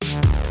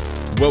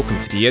welcome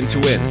to the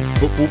End-to-End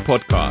Football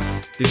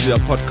Podcast. This is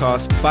a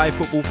podcast by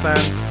football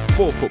fans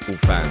for football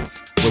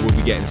fans, where we'll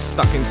be getting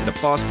stuck into the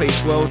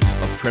fast-paced world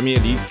of Premier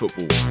League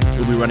football.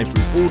 We'll be running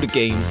through all the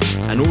games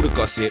and all the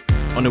gossip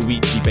on a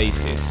weekly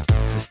basis.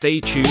 So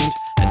stay tuned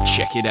and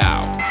check it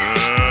out.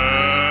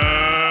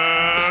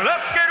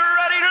 Let's get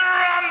ready to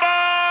rumble!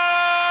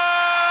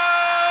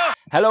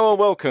 Hello and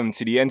welcome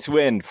to the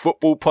End-to-End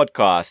Football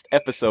Podcast,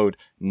 episode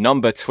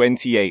number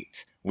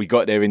 28. We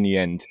got there in the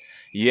end.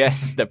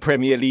 Yes, the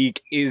Premier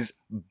League is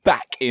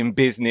back in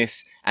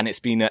business and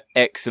it's been an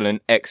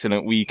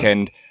excellent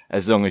weekend,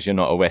 as long as you're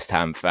not a West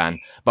Ham fan.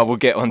 But we'll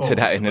get onto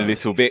that in a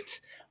little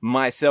bit.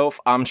 Myself,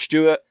 I'm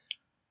Stuart.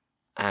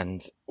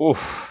 And,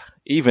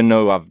 even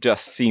though I've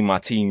just seen my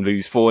team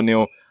lose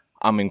 4-0,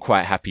 I'm in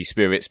quite happy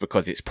spirits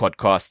because it's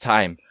podcast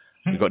time.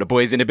 We've got the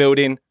boys in the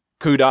building.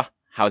 Kuda,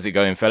 how's it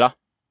going, fella?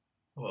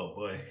 Well,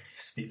 boy,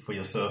 speak for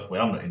yourself.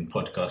 Well, I'm not in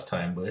podcast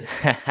time, boy.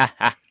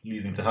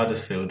 Losing to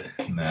Huddersfield.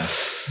 Nah,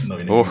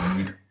 not in a good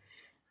mood.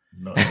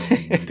 Not in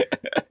a good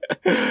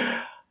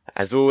mood.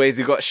 As always,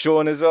 we got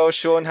Sean as well.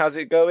 Sean, how's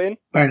it going?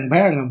 Bang,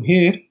 bang, I'm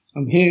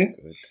here.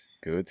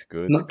 Good.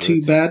 Not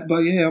too bad, but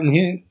yeah, I'm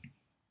here.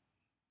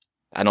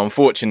 And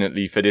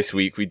unfortunately for this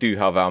week, we do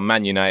have our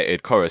Man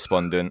United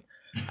correspondent.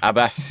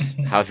 Abbas,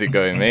 how's it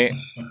going, mate?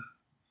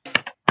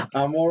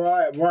 I'm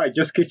alright.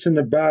 Just getting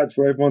the bad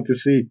for everyone to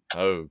see.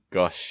 Oh,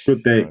 gosh.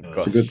 Good day.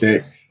 Gosh. It's a good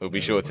day. We'll be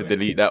sure to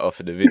delete that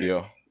off of the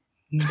video.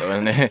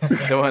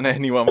 Don't want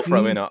anyone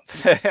throwing up.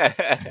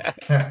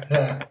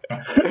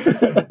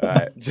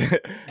 Right.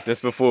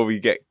 Just before we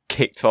get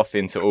kicked off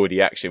into all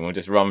the action, we'll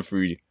just run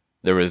through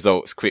the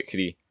results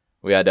quickly.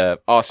 We had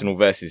Arsenal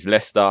versus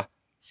Leicester,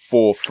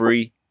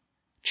 4-3.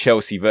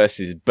 Chelsea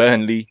versus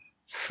Burnley,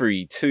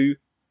 3-2.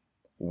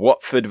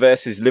 Watford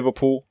versus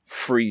Liverpool,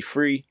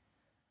 3-3.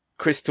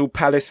 Crystal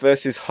Palace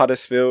versus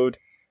Huddersfield,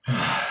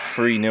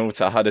 3-0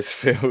 to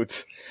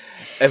Huddersfield.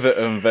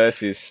 Everton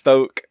versus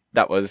Stoke,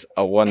 that was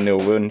a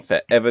 1-0 win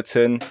for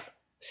Everton.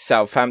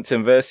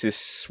 Southampton versus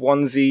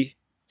Swansea,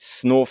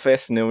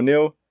 Snorefest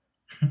 0-0.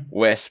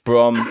 West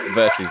Brom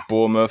versus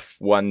Bournemouth,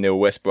 1-0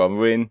 West Brom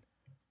win.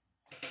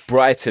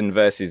 Brighton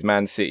versus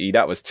Man City,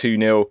 that was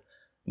 2-0.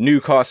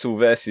 Newcastle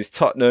versus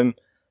Tottenham,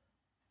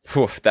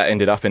 that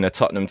ended up in a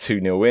Tottenham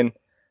 2-0 win.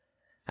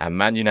 And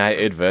Man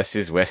United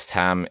versus West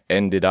Ham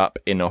ended up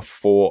in a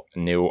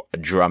 4-0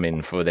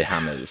 drumming for the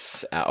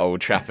Hammers at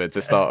Old Trafford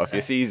to start off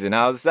your season.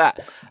 How's that?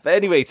 But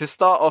anyway, to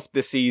start off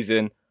the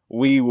season,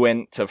 we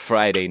went to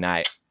Friday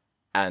night.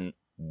 And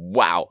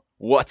wow,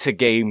 what a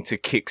game to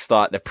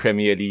kickstart the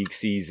Premier League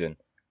season.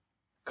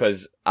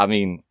 Because, I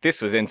mean,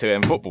 this was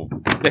end-to-end football.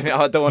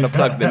 I don't want to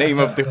plug the name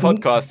of the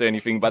podcast or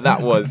anything, but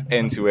that was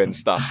end-to-end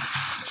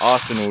stuff.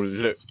 Arsenal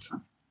looked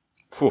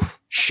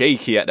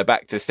shaky at the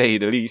back, to say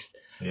the least.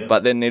 Yeah.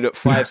 But then they look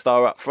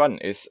 5-star up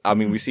front.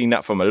 We've seen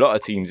that from a lot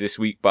of teams this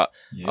week, but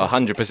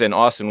 100%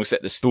 Arsenal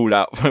set the stall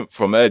out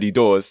from early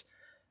doors.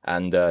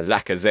 And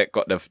Lacazette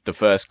got the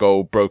first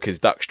goal, broke his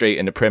duck straight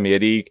in the Premier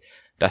League.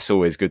 That's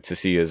always good to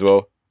see as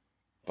well.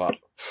 But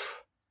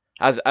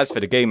as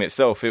for the game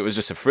itself, it was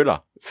just a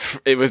thriller.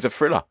 It was a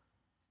thriller.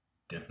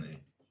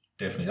 Definitely.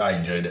 I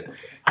enjoyed it.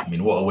 I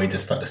mean, what a way to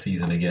start the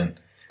season again.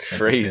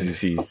 Crazy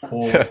season.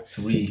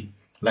 4-3.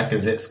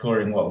 Lacazette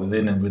scoring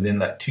within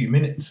like 2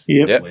 minutes.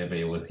 Yep. Whatever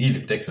it was. He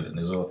looked excellent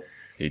as well.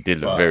 He did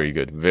look very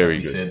good. Very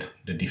good. You said,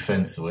 the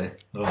defense way.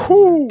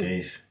 Oh, my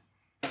days.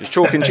 It's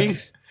chalk and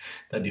cheese.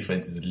 That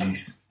defense is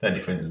loose.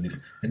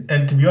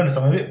 And to be honest,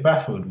 I'm a bit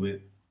baffled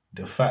with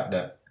the fact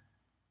that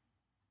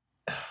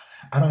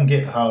I don't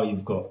get how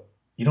you've got,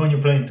 when you're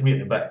playing 3 at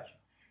the back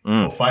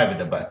or 5 at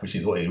the back, which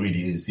is what it really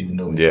is, even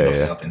though we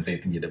box it up and say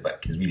 3 at the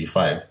back, it's really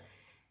 5.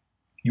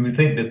 You would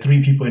think the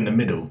 3 people in the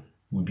middle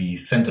would be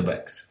centre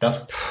backs.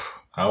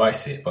 That's how I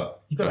see it.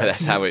 But you got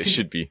that's how it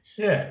should be.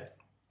 Yeah,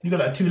 you got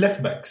like 2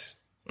 left backs.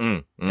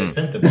 They're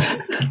centre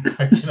backs. Do you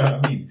know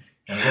what I mean?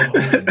 And Rob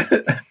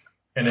Holding.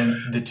 And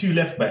then the 2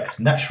 left backs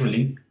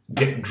naturally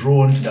get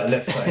drawn to that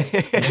left side.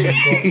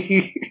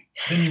 And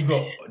then you've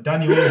got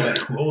Daniel Welbeck,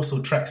 who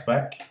also tracks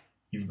back.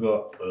 You've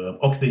got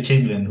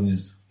Oxlade-Chamberlain,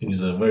 who's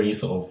a very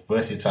sort of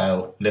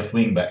versatile left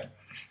wing back.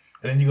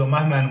 And then you got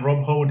my man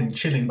Rob Holding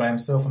chilling by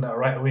himself on that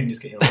right wing,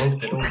 just getting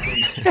roasted all day.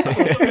 I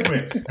feel sorry for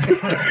him.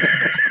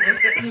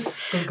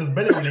 Because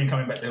Bellerin ain't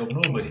coming back to help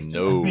nobody.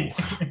 No.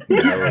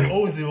 And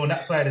Ozil on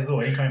that side as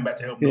well, ain't coming back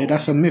to help nobody. Yeah,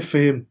 that's a myth for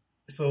him.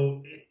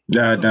 So,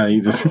 I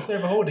feel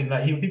sorry for Holding.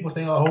 Like, people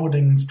saying,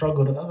 Holding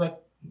struggled. I was like,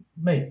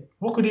 mate,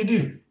 what could he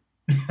do?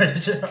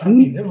 I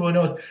mean, everyone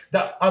else,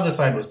 that other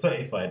side was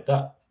certified.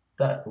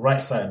 That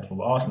right side from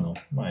Arsenal,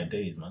 my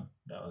days, man.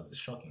 That was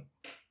shocking.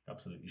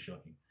 Absolutely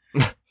shocking.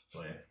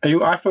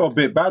 I felt a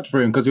bit bad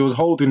for him because he was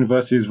Holding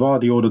versus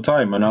Vardy all the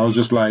time, and I was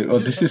just like,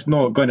 this is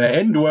not going to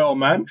end well,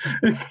 man.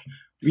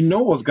 We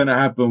know what's going to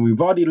happen.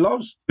 Vardy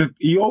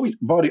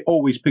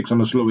always picks on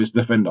the slowest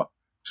defender.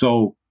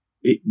 So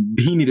he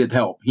needed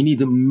help. He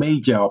needed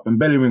major help, and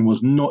Bellerin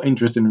was not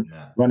interested in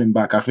running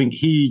back. I think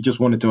he just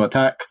wanted to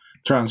attack,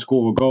 try and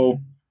score a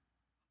goal.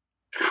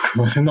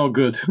 not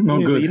good. Not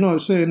Yeah, good. but you know what I'm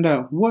saying?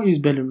 That what is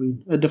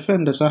Bellerin? A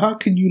defender. So how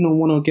can you not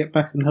want to get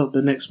back and help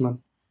the next man?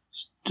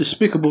 It's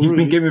despicable. He's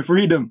really. been given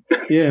freedom.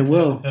 Yeah,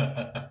 well,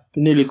 it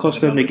nearly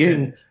cost them the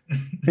game.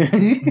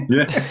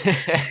 Yeah.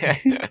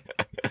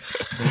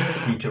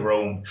 Free to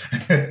roam.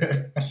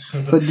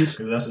 But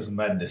Because that's just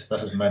madness.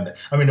 That's just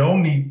madness. I mean, the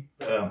only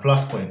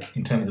plus point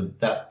in terms of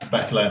that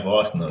back line for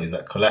Arsenal is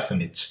that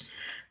Kolasinac.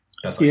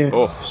 That's like,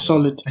 yeah,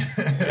 solid.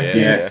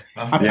 Yeah.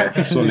 I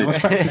was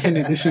practicing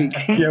it this week.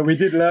 Yeah, we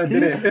did learn,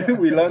 didn't it?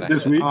 We learned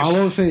this week. I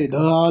won't say it.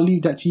 I'll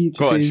leave that to you to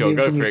Go say. on, Sean.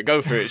 again Go me. for it.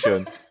 Go for it,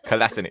 Sean.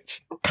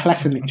 Kolasinac.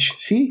 Kolasinac.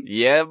 See?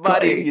 Yeah,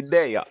 buddy. You're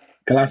there, yeah.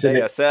 They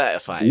are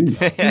certified.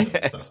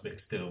 suspect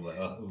still, but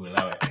we'll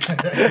allow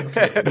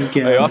it.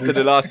 Yeah. Hey, after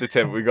the last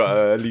attempt, we got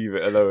to leave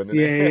it alone.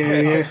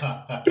 innit?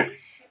 Yeah.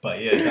 But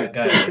yeah, that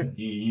guy, man,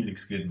 he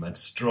looks good, man.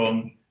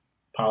 Strong,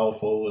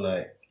 powerful,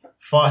 like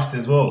fast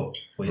as well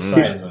for his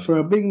size. For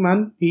a big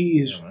man, he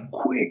is Yeah, man.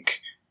 quick.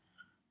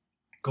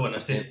 Got an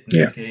assist in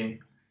this game.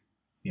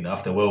 You know,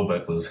 after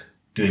Welbeck was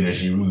doing a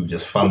Giroud,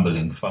 just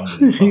fumbling.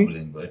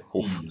 But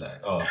he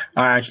like,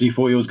 I actually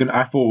thought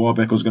I thought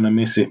Welbeck was gonna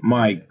miss it.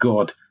 My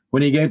God.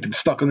 When he get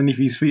stuck underneath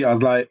his feet, I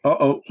was like,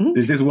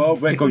 is this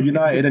Welbeck of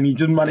United? And he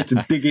just managed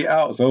to dig it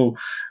out. So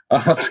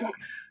I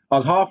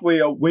was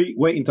halfway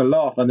waiting to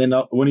laugh, and then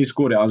when he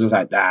scored it, I was just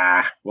like,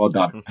 well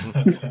done.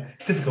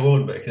 it's typical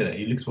Welbeck, isn't it?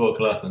 He looks world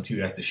class until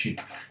he has to shoot.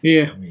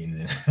 Yeah. I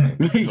mean,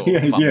 Sort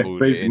of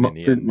fumbled it in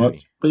the end,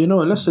 much. But you know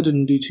what? Leicester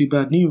didn't do too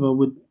bad neither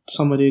with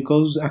some of their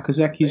goals.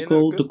 Akazaki's They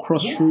goal, look the good.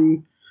 cross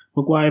through.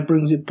 Maguire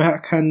brings it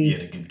back, and he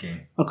had a good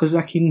game.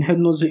 Okazaki head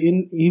nods it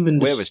in. Even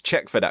Where was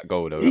Czech for that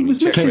goal, though? He was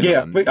Czech looking- went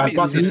Yeah, on I was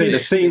about to say the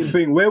same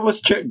thing. Where was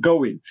Czech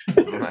going?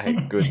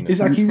 My goodness. It's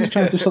like he was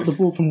trying to stop the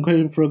ball from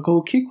going for a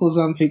goal kick or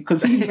something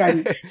because he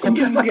ran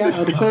completely out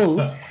of the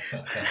goal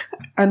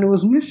and it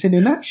was missing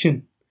in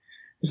action.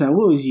 It's like,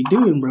 what was you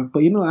doing, bro? But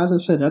you know, as I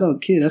said, I don't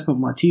care. That's not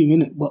my team,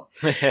 innit? But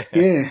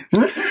yeah.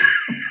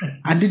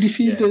 And did you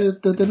see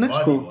the next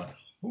Vardy goal? one.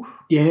 Ooh.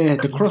 Yeah,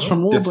 the cross from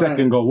The Albright.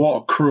 second goal,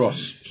 what a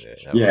cross.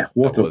 Yeah,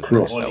 What a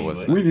cross. That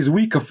was With his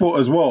weaker foot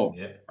as well.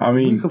 Yeah. I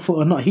mean, Weaker foot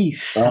or not, he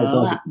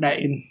slapped that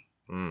in.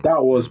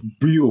 that was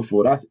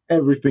beautiful. That's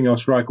everything a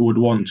striker would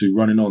want to,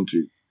 running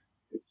onto.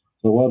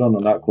 So well done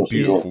on that cross.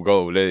 Beautiful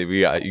goal.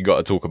 You got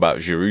to talk about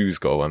Giroud's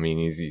goal. I mean,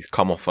 he's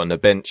come off on the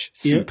bench,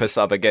 super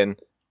sub again.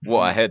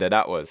 What a header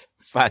that was.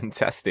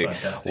 Fantastic.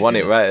 Won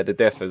it right at the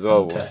death as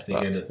well. Fantastic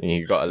header.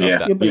 You got to love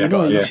that. Yeah, but You you know,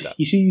 got to you, love that.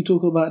 you see, you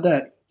talk about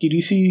that. Did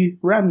you see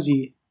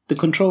Ramsey? The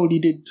control he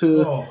did for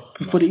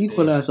the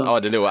equaliser. Oh,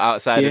 the little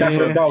outside. Yeah. in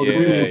front. That was a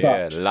beautiful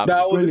touch. lovely.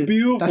 That was a Brilliant.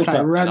 beautiful That's like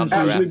touch. Ramsey. I'm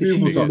not Absolutely Ramsey's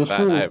beautiful biggest touch.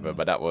 fan before. either,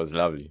 but that was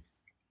lovely.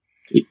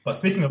 But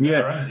speaking of Yeah,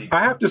 Ramsey,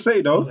 I have to say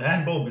there though. was a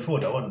handball before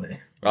that, wasn't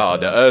there? Oh,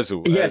 the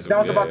Ozil. Yes, I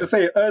was about to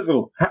say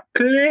Ozil.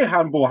 Clear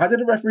handball. How did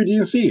the referee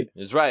didn't see it?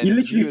 It's right. He in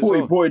his literally view as thought he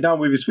well. brought it down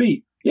with his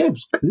feet. Yeah, it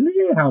was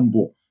clear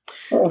handball.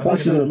 Oh, I think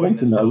that's another point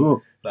mentioned that as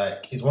well.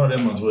 Like, it's one of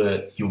them ones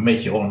where you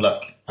make your own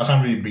luck. I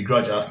can't really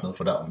begrudge Arsenal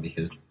for that one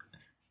because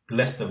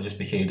Leicester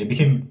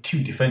became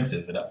too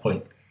defensive at that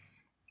point.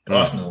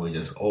 Arsenal were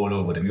just all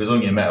over them. It was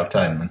only a matter of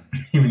time, man.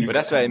 But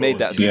that's why he made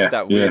that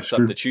weird it's true.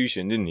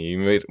 substitution, didn't he? He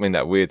made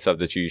that weird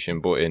substitution,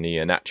 brought in the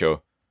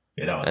Nacho,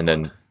 Yeah, that was and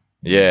hard.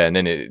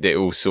 then it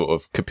all sort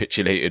of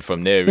capitulated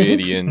from there,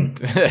 really, and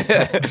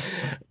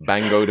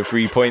bango the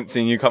 3 points,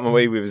 and you come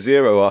away with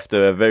 0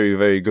 after a very,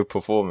 very good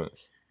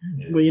performance.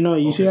 Yeah. But you know,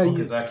 you see how you,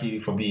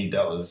 Okazaki, for me,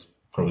 that was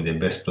probably the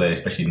best player,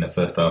 especially in the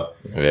first half.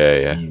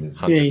 Yeah. He was-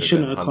 he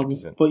shouldn't have come.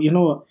 100%. But you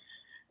know what?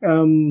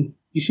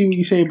 You see what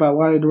you say about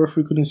why the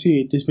referee couldn't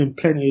see it. There's been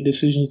plenty of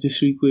decisions this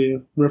week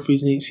where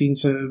referees ain't seen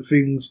certain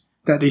things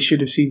that they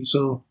should have seen.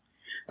 So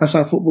that's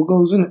how football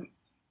goes, isn't it?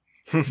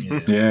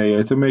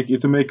 Yeah. To make it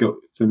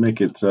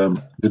to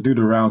do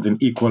the rounds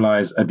and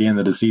equalize at the end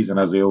of the season,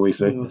 as they always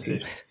say. That's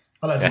it.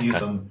 I'd like to give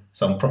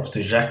some props to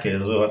Xhaka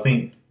as well. I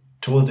think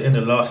towards the end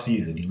of last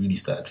season, he really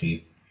started to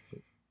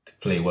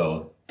play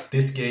well.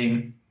 This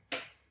game,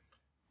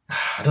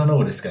 I don't know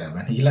what this guy,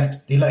 man. He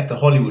likes the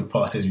Hollywood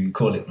pass, as we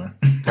call it, man.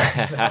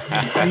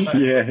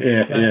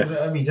 Yeah.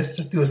 I mean,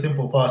 just do a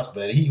simple pass,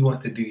 but he wants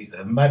to do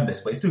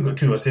madness, but he's still got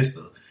 2 assists,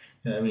 though.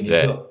 You know what I mean?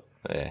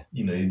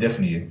 He's got, he's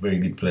definitely a very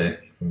good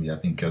player for me. I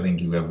think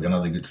he will have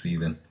another good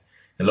season.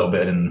 A lot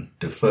better than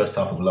the first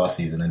half of last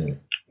season,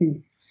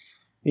 anyway.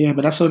 Yeah,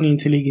 but that's only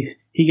until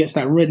he gets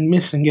that red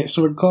miss and gets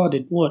red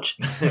carded. Watch.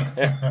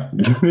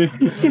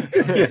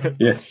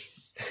 Yes.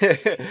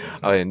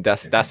 I mean,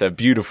 that's a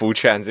beautiful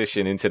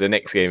transition into the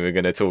next game we're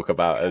going to talk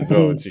about as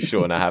well, to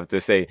Sean, I have to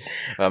say.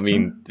 I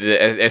mean,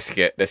 let's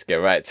get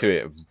right to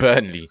it.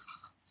 Burnley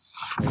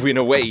win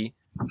away.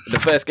 The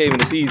first game of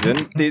the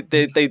season,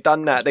 they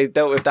done that. They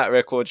dealt with that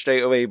record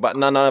straight away, but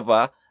none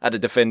other are the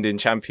defending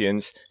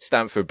champions,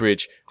 Stamford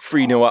Bridge,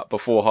 3-0 up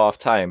before half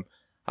time.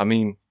 I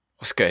mean,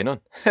 what's going on?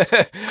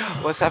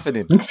 What's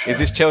happening? Is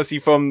this Chelsea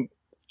from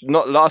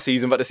not last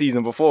season, but the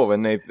season before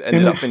when they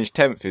ended up finished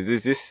 10th?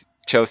 Is this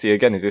Chelsea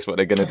again? Is this what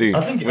they're going to do?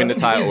 Win the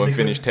title and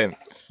finish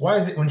 10th? Why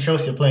is it when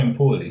Chelsea are playing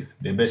poorly,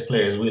 their best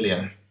player is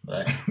Willian,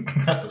 Like,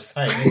 that's the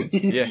sign, isn't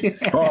it?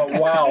 Yeah. Oh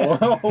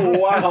wow! Oh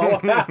wow!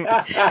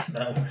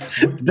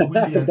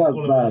 Willian all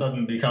of a bad.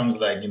 sudden becomes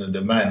like,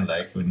 the man,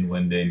 like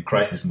when they're in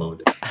crisis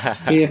mode.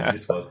 Yeah.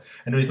 This was,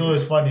 and it's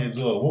always funny as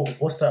well.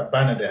 What's that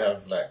banner they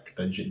have, like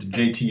the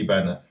JT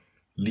banner,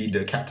 lead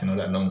the captain, all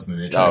that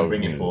nonsense. They try to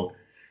bring it for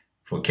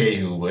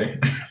Cahill, boy.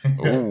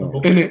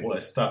 What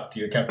a start to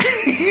your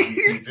captaincy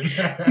season.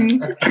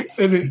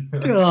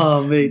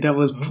 Oh mate, that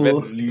was poor.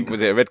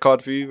 Was it a red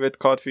card for you? Red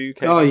card for you,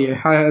 Kate? Oh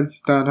yeah, I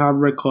understand. I have a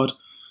record.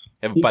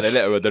 By the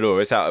letter of the law,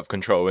 it's out of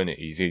control, isn't it?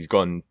 He's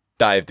gone,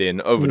 dived in,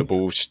 over the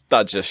ball,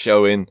 studs just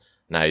showing.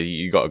 Nah,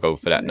 you got to go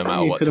for that no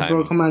matter He what could have time.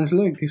 broke a man's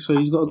leg, so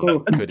he's got to go.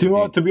 Could You know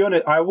what, indeed. to be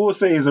honest, I will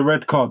say it's a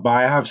red card, but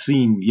I have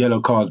seen yellow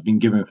cards being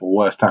given for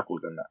worse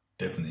tackles than that.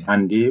 Definitely.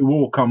 And it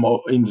will come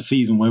up in the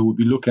season where we'll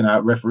be looking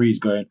at referees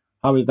going,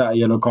 how is that a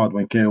yellow card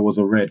when Kale was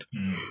a red?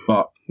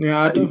 But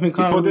Yeah, I don't think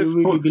I would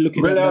really be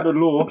looking at let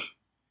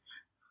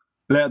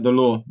that. the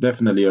law,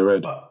 definitely a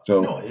red. But,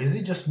 So is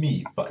it just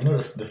me? But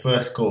the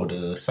first goal,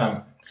 the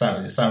Sam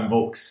is it Sam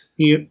Vokes?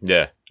 Yep.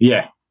 Yeah.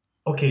 yeah,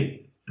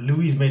 Okay,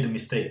 Louise made a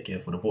mistake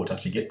for the ball to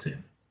actually get to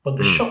him. But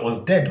the shot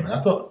was dead, man. I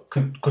thought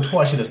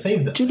Courtois should have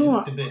saved that. Do you know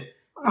what?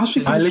 I was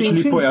thinking I the same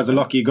literally thing. put it as a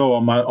lucky goal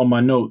on my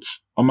notes.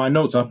 On my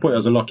notes, I put it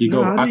as a lucky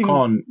goal. I I didn't-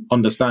 can't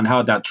understand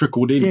how that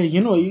trickled in. Yeah,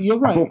 you're I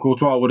right. thought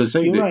Courtois would have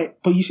saved You're it. right.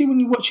 But you see, when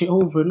you watch it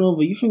over and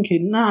over, you're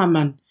thinking, nah,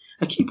 man,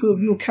 a keeper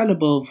of your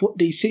caliber of what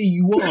they say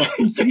you are,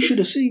 you should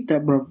have saved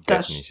that, bro.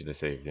 Definitely should have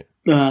saved it.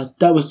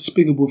 That was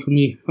despicable for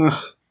me.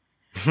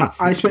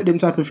 I expect them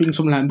type of things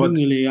from like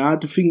Mignolet. I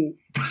had to think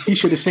he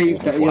should have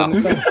saved that. You Wow.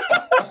 understand?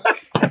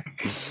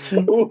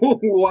 Oh,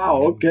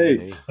 wow,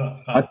 okay.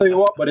 I tell you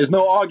what, but there's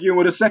no arguing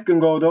with the second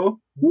goal, though.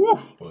 Woo!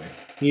 Boy,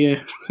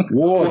 Yeah.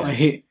 What a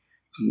hit.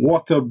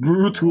 What a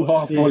brutal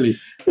half volley.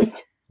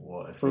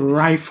 what a finish.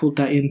 Rifled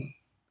that in.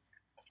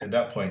 At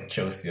that point,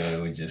 Chelsea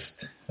were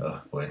just,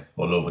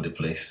 all over the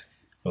place.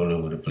 All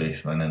over the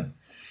place, man. And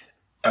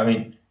I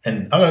mean,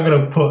 and I'm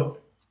going to put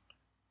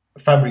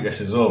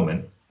Fabregas as well,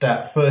 man.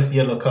 That first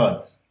yellow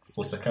card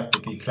for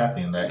sarcastically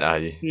clapping, like,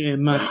 Yeah,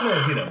 man.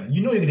 players do that, man.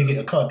 You know you're going to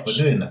get a card for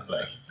doing that.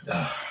 Like,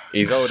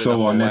 He's old So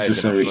enough and wise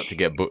unnecessary. enough not to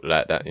get booked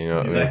like that, you know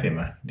what exactly,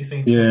 man. This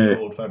ain't Yeah.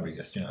 old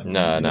Fabregas, you know what I mean?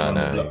 Nah, He's nah, on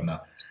the nah. block now. I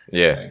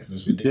mean? Yeah. Like, this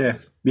is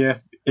ridiculous. Yeah.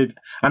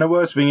 And the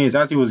worst thing is,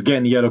 as he was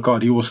getting the yellow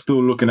card, he was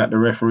still looking at the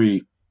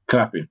referee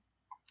clapping.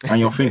 And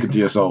you're thinking to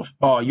yourself,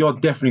 oh, you're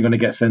definitely going to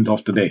get sent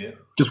off today. Yeah.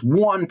 Just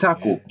one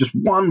tackle. Just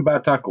one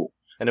bad tackle.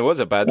 And it was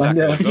a bad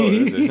tackle as well. It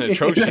was an It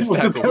atrocious was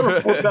a tackle.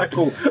 terrible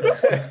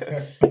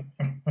tackle.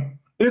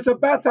 It's a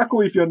bad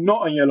tackle if you're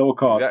not on yellow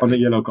card, Exactly. on the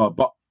yellow card.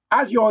 But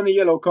as you're on the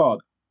yellow card,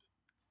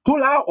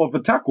 pull out of the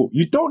tackle.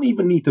 You don't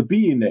even need to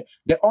be in there.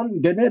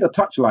 They're near the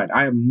touchline.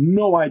 I have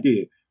no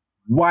idea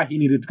why he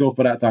needed to go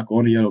for that tackle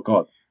on the yellow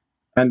card.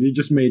 And it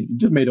just made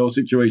the whole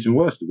situation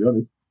worse, to be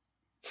honest.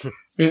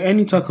 Yeah,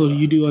 any tackle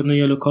you do on the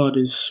yellow card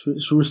is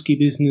risky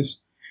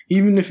business.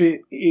 Even if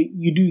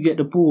you do get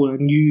the ball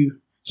and you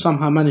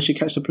somehow manage to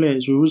catch the player,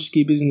 it's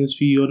risky business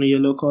for you on a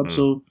yellow card.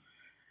 So,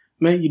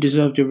 mate, you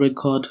deserved your red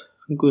card.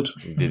 Good.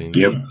 He did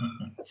indeed. Yep.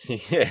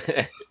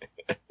 Yeah.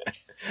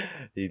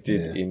 He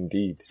did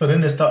indeed. So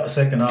then they start the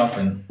second half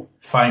and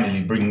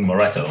finally bring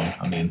Morata on.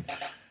 I mean,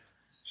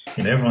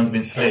 everyone's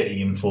been slating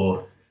him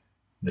for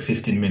the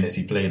 15 minutes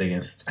he played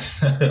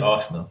against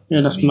Arsenal. Yeah,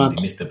 that's mad.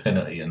 He missed a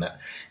penalty and that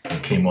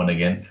and came on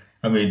again.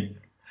 I mean,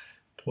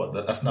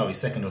 that's now his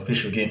second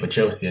official game for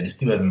Chelsea and he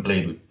still hasn't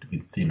played with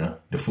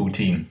the full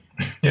team.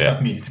 Yeah.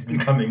 I mean, he's been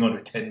coming on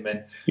with 10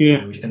 men,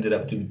 Yeah. which ended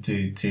up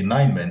to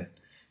 9 men.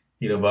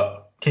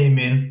 But came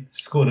in,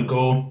 scored a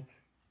goal.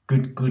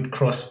 Good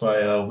cross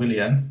by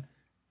Willian,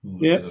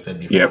 who, as I said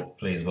before,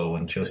 plays well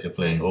when Chelsea are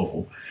playing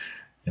Oval.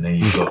 And then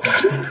you've got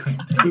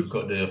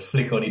the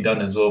flick on he done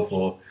as well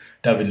for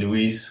David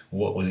Luiz.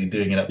 What was he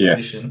doing in that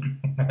position?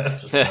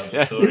 That's just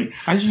another story.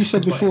 As you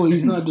said before,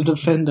 he's not a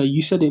defender. You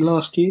said it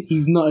last year.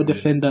 He's not a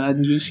defender,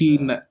 and you're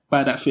seeing that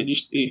by that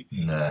finish there.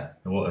 Nah,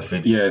 what a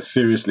finish. Yeah,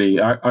 seriously.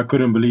 I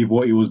couldn't believe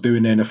what he was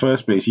doing there in the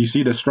first place. You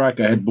see the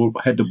striker head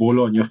the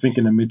ball on, you're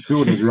thinking the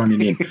midfielder's running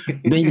in.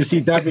 Then you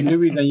see David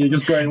Luiz and you're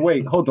just going,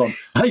 wait, hold on.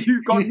 Have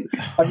you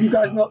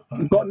guys not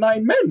got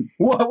 9 men?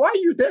 Why are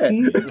you there?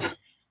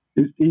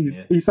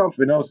 He's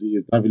something else, he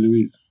is, David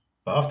Luiz.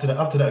 But after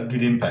that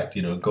good impact,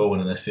 goal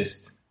and an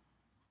assist,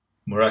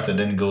 Morata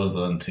then goes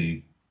on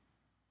to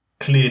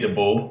clear the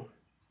ball.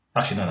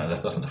 Actually, no,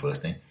 that's not the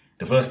first thing.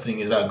 The first thing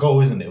is that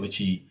goal, isn't it? Which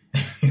he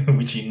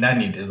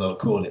nannied, as I'll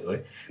call it,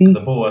 right? Because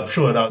the ball, I'm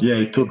sure that was Yeah,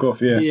 he took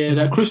off, yeah. Yeah,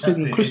 that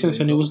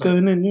Christensen, it was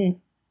going in, yeah.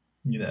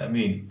 You know what I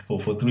mean? For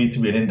 3-2.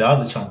 And then the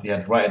other chance he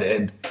had right at the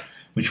end,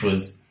 which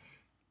was,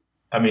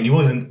 I mean, it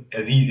wasn't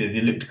as easy as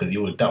it looked because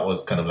that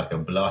was kind of like a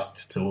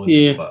blast towards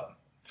him. But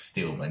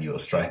still, man, you're a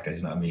striker,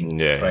 you know what I mean?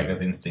 Yeah.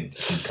 Striker's instinct,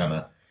 you can kind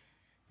of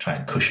try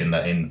and cushion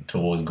that in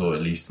towards goal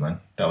at least, man.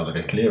 That was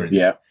like a clearance.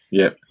 Yeah.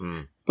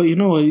 But you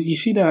know what? You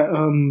see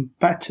that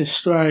Baptiste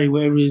Stray,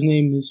 whatever his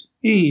name is,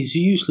 he's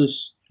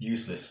useless.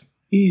 Useless.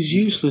 He's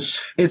useless.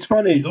 It's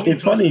funny. His only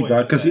It's plus funny, point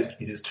guy, because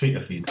is his Twitter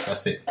feed.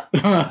 That's it.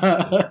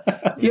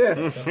 yeah.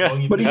 That's the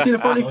only But you plus- see, the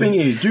funny that's thing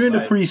only is, during the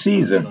like,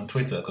 pre-season, on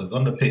Twitter, because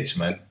on the pitch,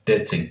 man,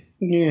 dead thing.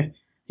 Yeah.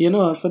 You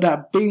know, for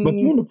that bing. but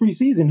during the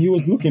pre-season, he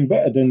was looking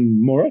better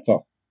than Morata.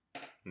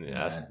 Yeah,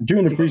 that's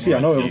During the pre-season,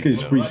 I know it was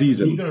his You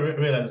pre-season. got to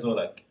realize as well,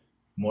 like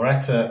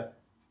Morata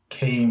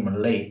came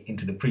late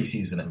into the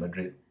pre-season at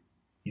Madrid.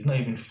 He's not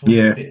even fully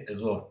Yeah. fit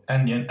as well,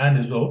 and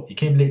as well, he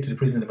came late to the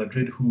pre-season at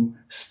Madrid, who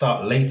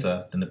start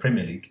later than the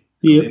Premier League.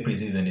 So Yep. their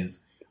pre-season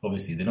is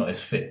obviously they're not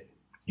as fit.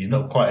 He's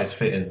not quite as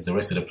fit as the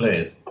rest of the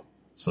players.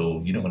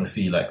 So you're not going to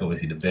see like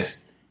obviously the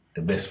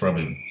best from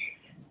him.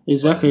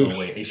 Exactly. No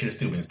way. He should have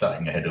still been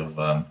starting ahead of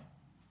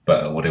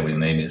but whatever his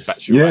name is.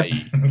 Yeah. right.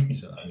 You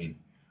know what I mean,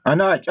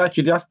 And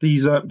actually,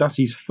 that's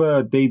his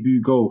third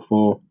debut goal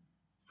for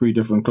 3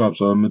 different clubs: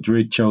 so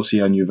Madrid, Chelsea,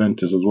 and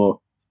Juventus as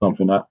well.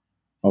 Something that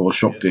I was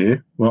shocked to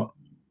hear. Well,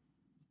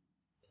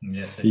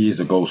 yeah. he is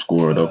a goal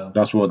scorer, though.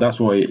 That's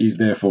what he's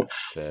there for.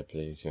 Fair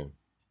play to him.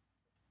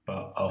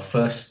 But our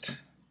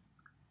first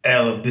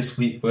L of this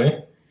week,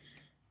 boy,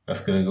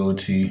 that's gonna go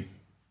to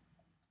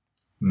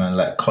man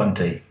like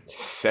Conte. I'm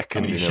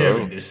Second gonna be in a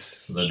sharing row. this.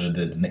 So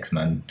the next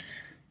man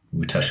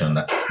will touch on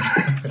that.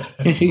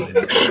 He's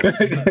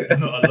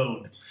not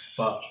alone.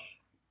 But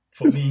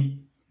for me,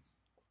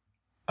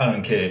 I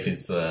don't care if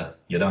it's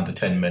you're down to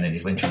 10 men and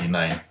eventually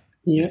 9.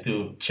 You're Yeah.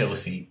 still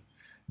Chelsea.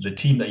 The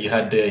team that you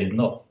had there is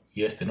not.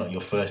 Yes, they're not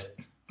your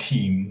first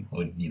team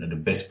or the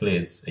best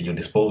players at your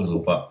disposal,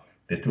 but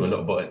they're still a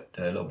lot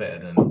better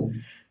than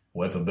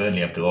whatever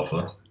Burnley have to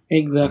offer.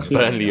 Exactly.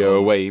 Burnley are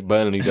away.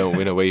 Burnley don't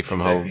win away from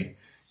home. Exactly.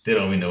 They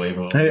don't win away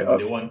from home. Hey,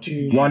 They won 2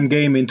 games. 1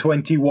 game in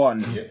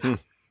 21. Yeah.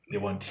 They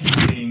won 2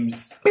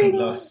 games I think,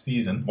 last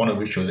season, one of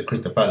which was at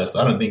Crystal Palace.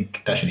 I don't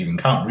think that should even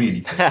count, really.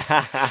 It's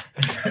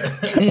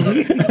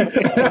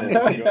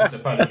a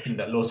Crystal Palace team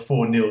that lost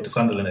 4-0 to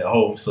Sunderland at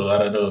home, so I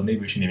don't know, maybe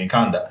we shouldn't even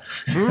count that.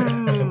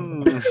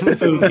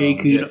 Okay,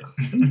 good.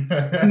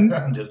 Yeah.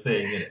 I'm just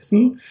saying, innit?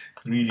 So,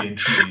 really and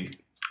truly,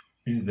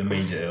 this is a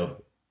major L.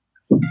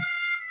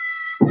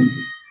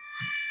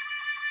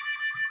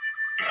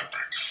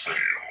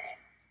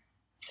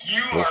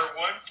 You are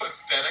one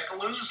pathetic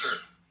loser.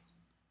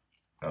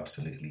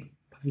 Absolutely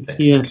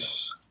pathetic.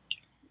 Yes.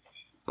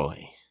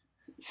 Boy.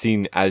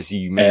 Seen as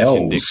you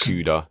mentioned Else. it,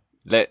 Kuda.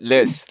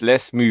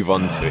 Let's move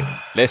on to it.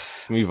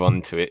 Let's move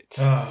on to it.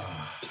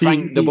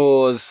 Frank de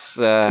Boer's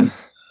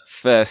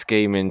first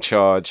game in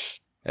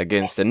charge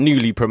against the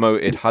newly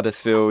promoted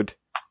Huddersfield.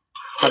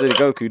 How did it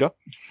go, Kuda?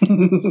 Yeah,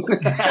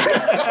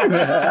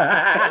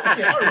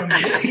 I remember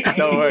this.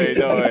 Don't worry.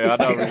 I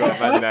know we got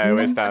Man United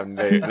West Ham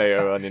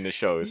later on in the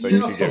show, so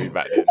you can get me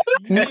back then.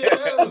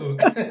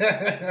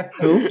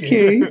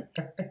 Okay.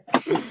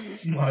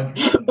 Man.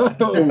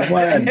 Oh,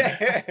 man.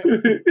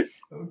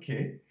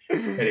 Okay.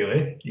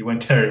 Anyway, you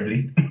went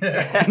terribly.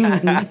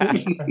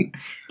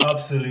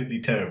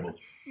 Absolutely terrible.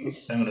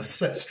 I'm gonna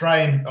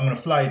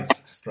fly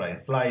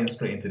in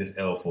straight into this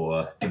L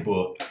for De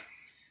Boer.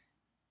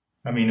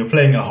 I mean, you're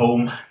playing at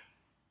home.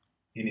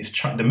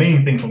 The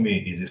main thing for me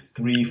is this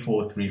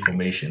 3-4-3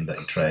 formation that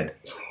he tried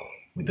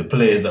with the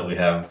players that we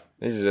have.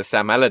 This is a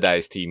Sam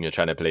Allardyce team you're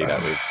trying to play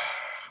that with.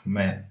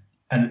 Man,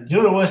 and you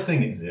know the worst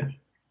thing is, I've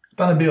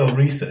done a bit of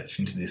research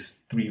into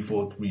this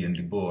 3-4-3 and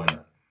De Boer and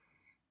that.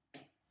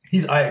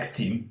 His Ajax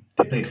team,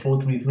 they played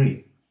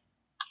 4-3-3.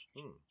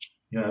 You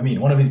know what I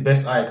mean? One of his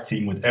best Ajax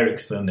team with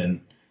Eriksson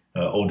and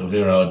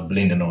Alderweireld,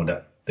 Blind and all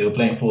that. They were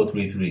playing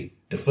 4-3-3.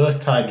 The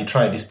first time he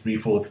tried this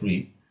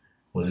 3-4-3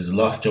 was his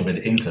last job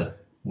at Inter,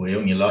 where he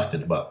only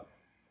lasted about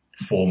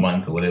 4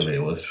 months or whatever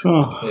it was. It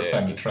was the first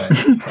time he tried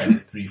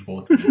this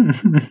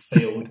 3-4-3.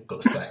 Failed,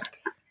 got sacked.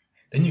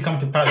 Then you come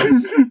to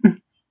Palace,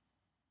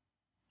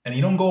 and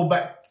you don't go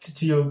back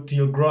to your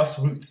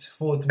grassroots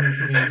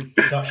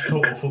 4-3-3 Dutch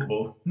total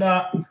football.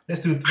 Nah,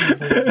 let's do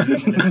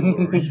 3-4-3 and let's go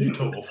really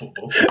total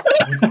football.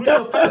 With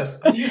Crystal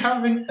Palace, are you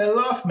having a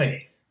laugh,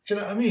 mate? Do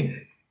you know what I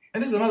mean?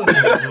 And this is another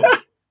thing as well.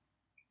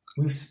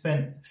 We've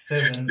spent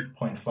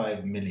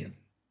 7.5 million.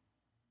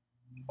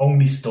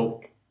 Only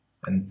Stoke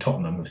and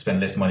Tottenham have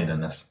spent less money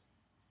than us.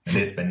 And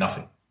they spent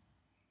nothing.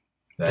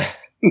 Like,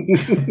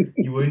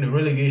 you were in the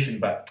relegation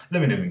back.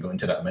 Let me not even go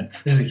into that, man.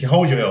 This is,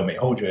 hold your L, mate.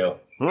 Hold your L.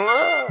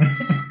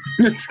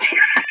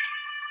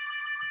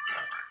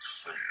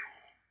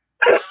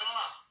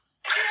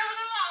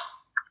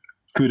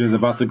 Kuda's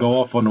about to go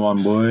off on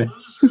one, boy.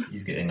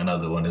 He's getting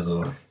another one as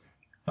well.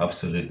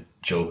 Absolute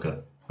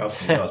joker.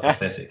 Absolutely, that was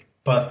pathetic.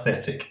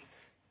 Pathetic.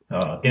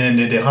 In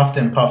the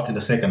half-time puffed in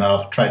the second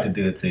half, tried to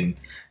do a thing.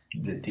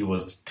 It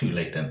was too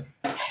late then.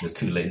 It was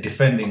too late.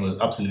 Defending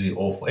was absolutely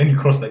awful. Any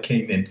cross that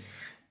came in,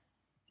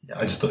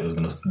 I just thought they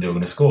were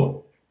gonna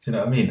score. You know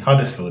what I mean?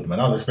 Huddersfield, man.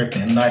 I was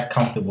expecting a nice,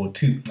 comfortable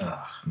 2.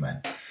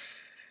 Man.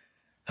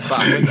 But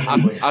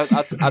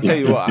I tell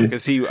you what,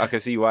 I can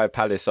see why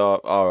Palace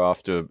are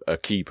after a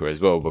keeper as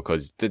well,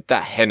 because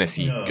that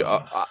Hennessy,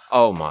 No.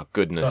 oh my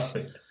goodness.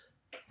 Suspect.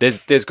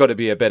 there's got to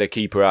be a better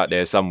keeper out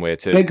there somewhere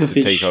to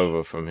take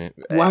over from him.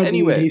 Why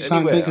anywhere.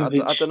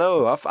 I don't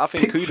know. I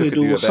think Kuda could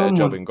do a better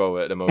job in goal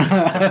at the moment.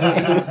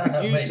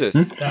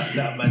 Useless.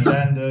 That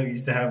Mandanda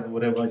used to have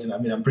whatever. I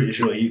mean, I'm pretty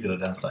sure he could have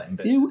done something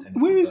better. Yeah,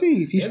 where is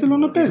he? Is he still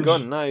on the bench? He's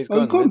gone. No, he's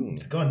He's gone.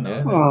 He's gone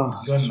now. Oh,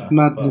 He's gone now.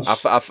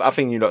 madness. I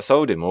think you lot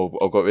sold him or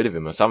got rid of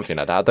him or something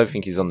like that. I don't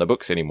think he's on the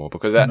books anymore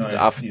because he's not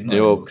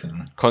you're on the books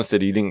anymore.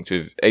 constantly linked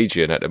with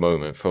Adrian at the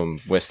moment from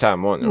West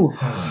Ham, aren't you?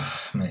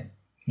 Mate.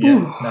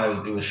 Yeah, no,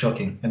 it was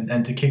shocking,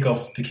 and to kick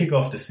off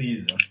the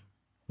season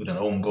with an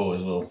own goal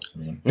as well. I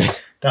mean,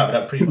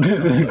 that pretty much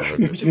sums up.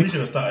 We should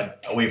have started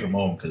away from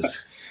home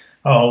because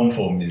our home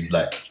form is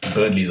like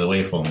Burnley's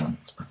away form, man.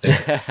 It's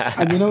pathetic.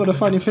 And you know what the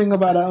funny thing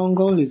about that own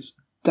goal is?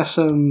 That's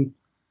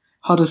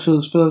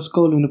Huddersfield's first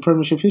goal in the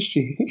Premiership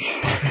history.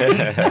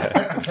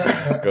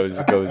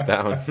 goes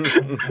down.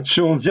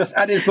 Sean's just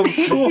added some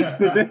sauce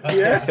to this,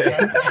 yeah.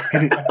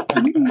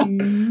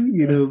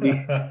 You know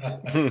me.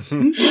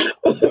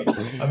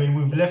 I mean,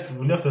 we've left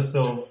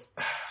ourselves,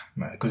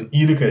 because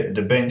you look at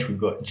the bench, we've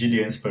got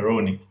Gillian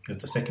Speroni as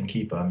the second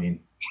keeper. I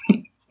mean,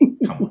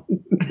 come on.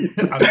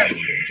 I'm not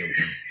even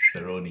joking.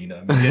 Speroni, you know.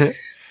 I mean,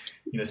 yes,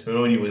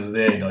 Speroni was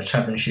there,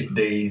 championship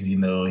days,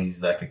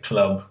 he's like a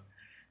club.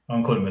 I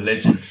don't call him a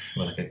legend,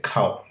 but like a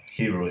cult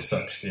hero as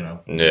such, He's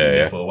been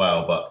there for a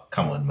while, but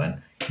come on,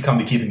 man. You can't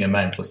be keeping a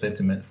man for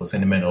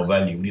sentimental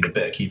value. We need a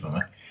better keeper,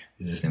 man.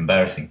 It's just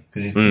embarrassing.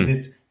 Because if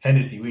this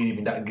Hennessy, we ain't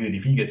even that good.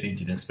 If he gets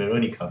injured and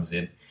Speroni comes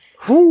in,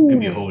 we could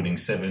be holding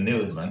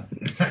 7-0, man.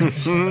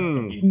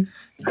 You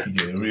could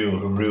get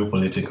real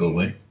political,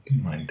 man.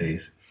 My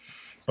days.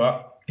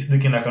 But it's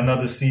looking like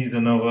another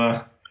season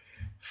of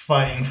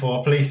fighting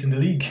for a place in the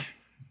league.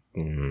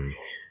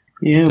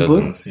 Yeah, but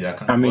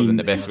wasn't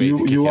the best way to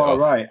kick you it are off.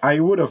 right. I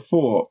would have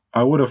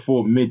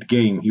thought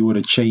mid-game he would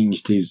have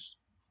changed his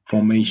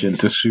formation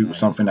to suit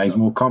something that he's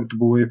more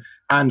comfortable with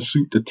and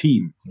suit the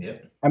team. Yeah.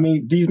 I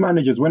mean, these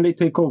managers, when they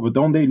take over,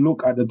 don't they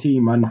look at the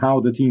team and how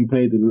the team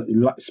played,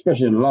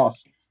 especially the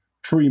last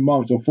 3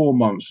 months or 4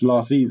 months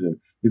last season?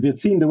 If you'd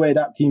seen the way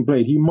that team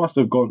played, he must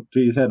have gone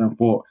to his head and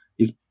thought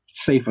it's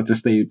safer to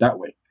stay that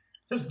way.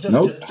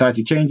 Decided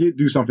to change it,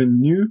 do something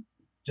new.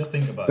 Just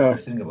think about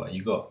it.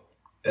 You got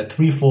a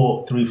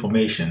 3-4-3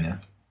 formation, yeah?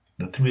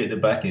 The three at the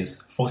back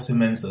is Fosu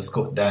Mensah,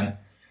 Scott Dan,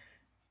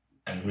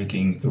 and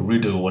freaking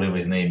Riddle, whatever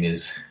his name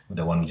is.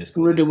 The one we just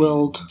called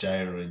Riddlewald.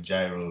 Gyro,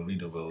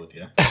 Riddlewald,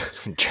 yeah?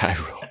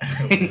 Gyro.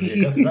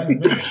 Yeah, that's his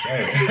name,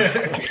 Gyro.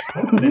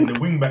 And then the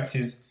wing backs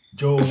is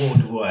Joe Ward,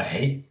 who I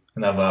hate.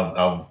 And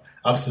I've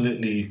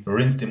absolutely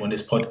rinsed him on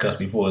this podcast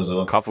before as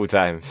well. A couple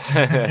times.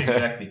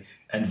 Exactly.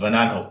 And Van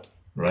Aanholt,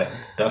 right?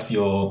 That's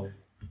your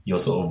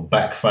sort of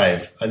back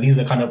five. Are these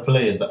the kind of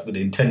players that with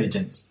the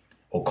intelligence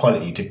or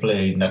quality to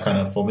play in that kind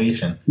of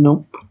formation?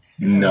 Nope.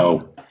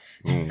 No.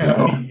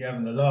 You're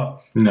having a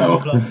laugh. No. The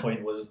other plus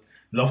point was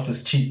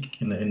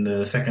Loftus-Cheek in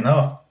the second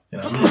half.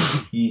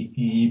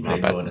 He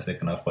played well in the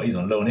second half, but he's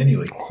on loan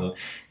anyway. So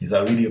is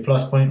that really a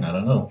plus point? I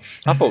don't know.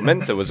 I thought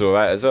Mensah was all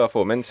right as well. I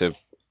thought Mensah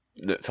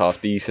looked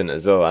half decent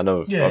as well. I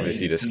know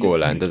obviously the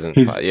scoreline doesn't,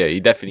 but he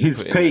definitely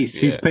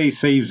his pace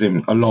saves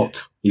him a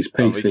lot. His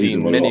pace We've saves seen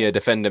him a many lot. a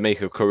defender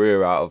make a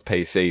career out of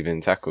pace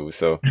saving tackles.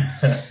 So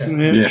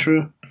Yeah,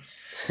 true.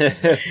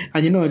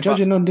 And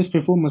judging on this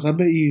performance, I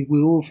bet you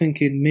we're all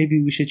thinking maybe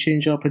we should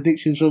change our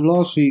predictions from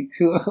last week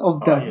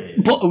of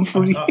that bottom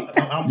three.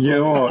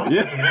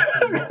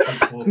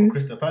 For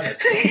Crystal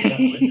Palace.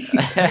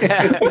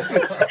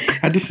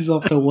 And this is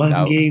after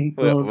one game.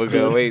 We're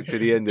going to wait to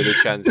the end of the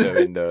transfer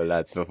window,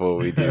 lads, before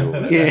we do all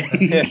that. Yeah.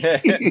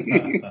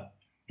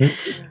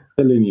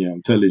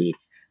 I'm telling you.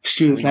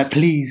 Stuart's like,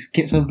 please,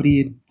 get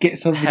somebody in.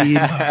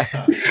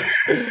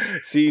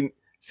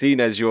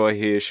 Seeing as you're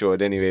here,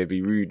 Sean, anyway, it'd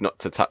be rude not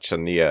to touch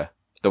on the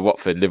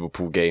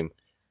Watford-Liverpool game.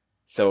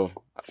 So,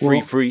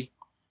 3-3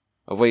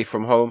 away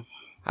from home.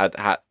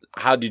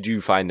 How did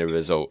you find the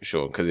result,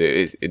 Sean? Because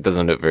it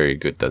doesn't look very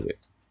good, does it?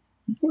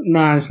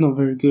 Nah, it's not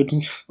very good.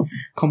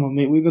 Come on,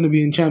 mate. We're going to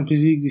be in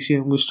Champions League this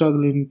year and we're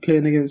struggling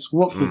playing against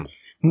Watford.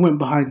 We went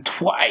behind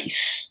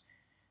twice.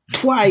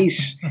 I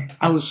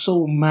was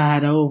so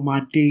mad. Oh,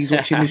 my days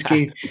watching this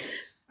game.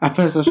 At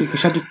first, I was thinking,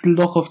 should I just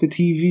lock off the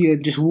TV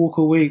and just walk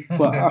away?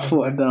 But I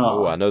thought,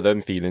 no. Oh, I know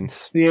them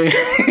feelings. Yeah.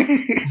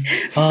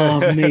 Oh,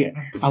 mate.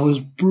 I was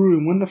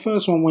brewing. When the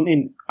first one went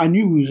in, I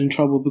knew we was in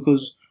trouble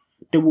because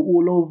they were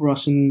all over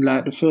us in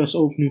like the first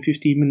opening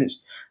 15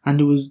 minutes. And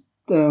there was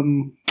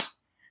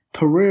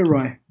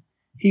Pereira.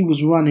 He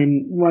was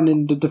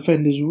running the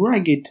defenders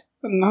ragged.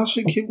 And I was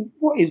thinking,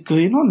 what is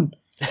going on?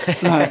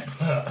 Like,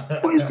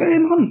 what is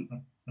going on?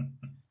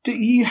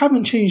 You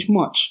haven't changed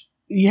much.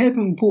 You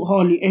haven't bought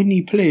hardly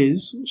any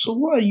players. So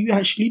what are you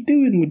actually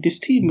doing with this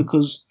team?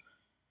 Because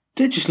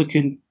they're just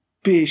looking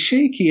a bit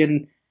shaky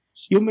and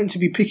you're meant to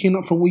be picking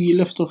up from where you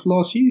left off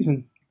last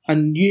season.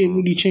 And you ain't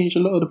really changed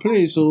a lot of the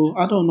players. So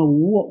I don't know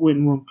what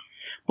went wrong.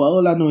 But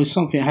all I know is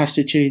something has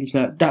to change.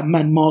 Like that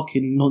man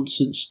marking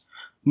nonsense.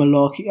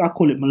 Malarkey. I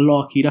call it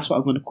malarkey. That's what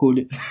I'm going to call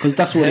it. Because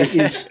that's what it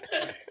is.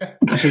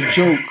 It's a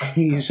joke.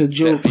 It's a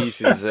joke. Set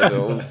pieces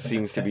all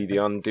seems to be the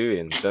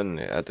undoing, doesn't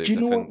it? Do you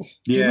know what?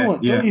 Yeah, Do you know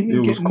what? yeah, Don't even it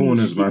was get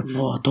corners, me. man.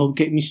 No, don't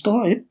get me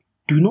started.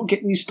 Do not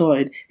get me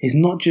started. It's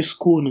not just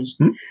corners.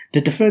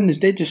 The defenders,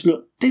 they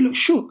look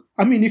shook.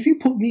 I mean, if you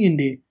put me in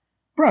there,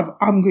 bruv,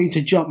 I'm going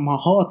to jump my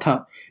heart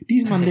out.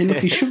 These man, they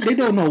looking shook. They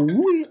don't know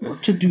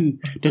what to do.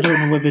 They don't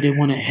know whether they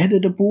want to head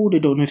of the ball. They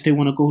don't know if they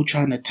want to go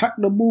try and attack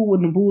the ball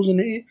when the ball's in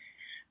the air.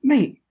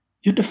 Mate,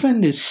 your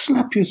defenders,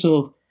 slap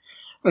yourself.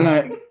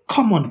 Like,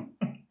 come on.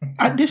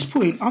 At this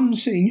point, I'm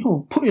saying,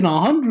 put in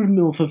 100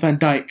 mil for Van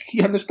Dijk.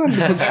 You understand?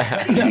 Because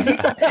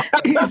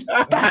it is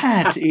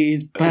bad. It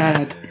is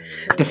bad.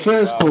 The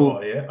first goal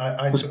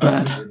was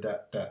bad.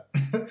 That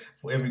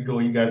for every goal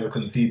you guys were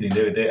conceding,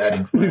 they're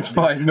adding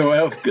 5 mil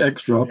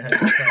extra.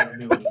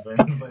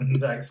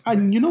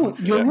 And you know what?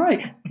 You're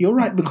right. You're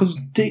right, because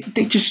they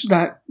just,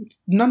 like,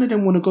 none of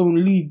them want to go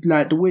and lead,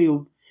 like, the way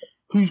of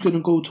who's going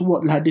to go to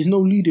what. Like, there's no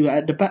leader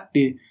at the back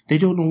there. They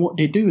don't know what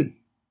they're doing.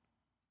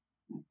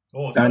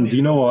 And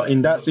you know what?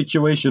 In that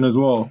situation as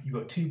well, you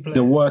got 2 players.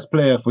 the worst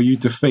player for you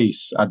to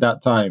face at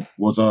that time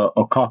was a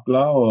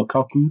Kakla or a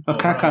Kaku.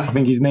 Okaka. I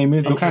think his name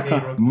is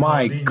Okaka.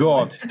 My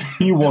God,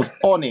 he was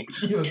on it.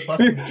 He was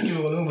passing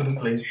skill all over the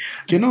place.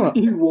 Do you know what?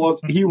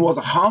 He was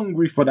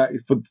hungry for that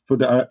for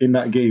the in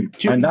that game,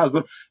 and that's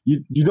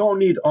you don't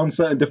need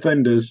uncertain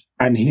defenders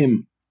and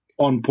him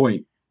on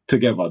point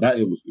together. That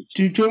it was.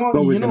 Do you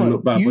know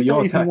what? Bad, You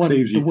don't even want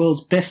the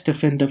world's best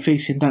defender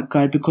facing that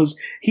guy, because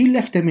he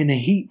left them in a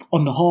heap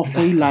on the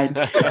halfway line.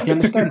 You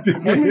understand?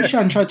 Emre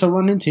Can tried to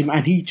run into him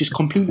and he just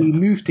completely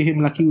moved to him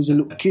like he was a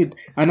little kid.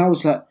 And I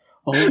was like,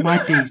 oh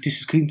my days,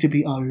 this is going to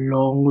be a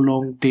long,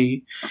 long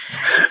day.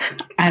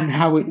 And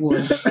how it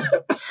was.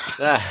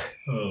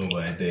 Oh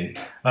my days.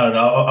 I don't know.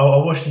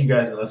 I watched you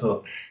guys and I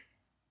thought,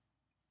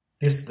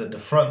 the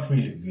front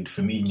three looked good.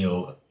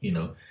 Firmino,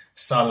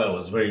 Salah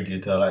was very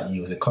good. He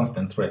was a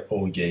constant threat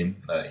all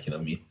game. Like, you know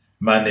what I mean?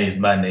 Mane is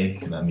Mane.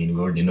 You know what I mean?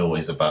 We already know what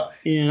he's about.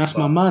 Yeah, that's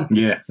my man.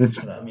 Yeah. You know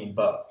what I mean?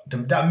 But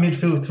that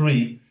midfield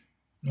three,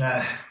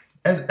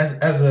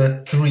 as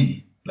a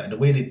three, like the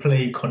way they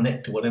play,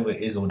 connect to whatever it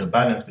is, or the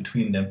balance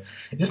between them,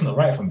 it's just not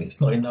right for me.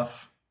 It's not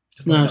enough.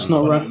 It's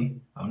not right.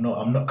 I'm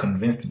not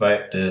convinced by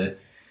it.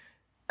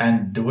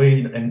 And the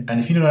way, and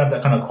if you don't have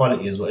that kind of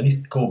quality as well, at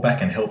least go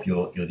back and help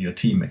your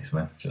teammates,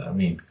 man. Do you know what I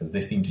mean? Because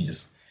they seem to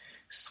just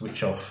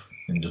switch off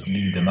and just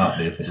leave them out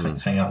there,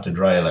 hang out to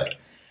dry. Like,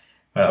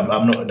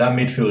 I'm not that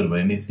midfield, but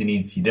you need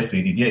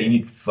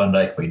Van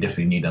Dijk, but you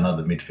definitely need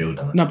another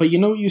midfielder. No, but you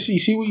know what you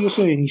see what you're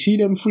saying. You see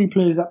them 3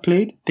 players that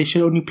played. They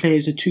should only play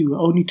as a 2.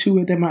 Only 2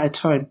 of them at a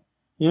time.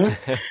 Yeah,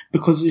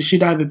 because it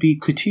should either be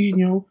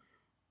Coutinho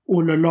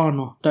or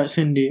Lallana that's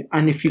in there.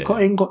 And if you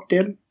ain't got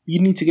them, you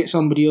need to get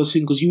somebody else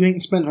in, because you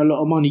ain't spent a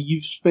lot of money.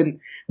 You've spent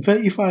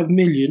 35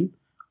 million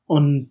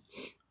on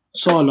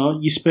Salah.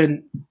 You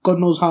spent God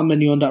knows how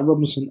many on that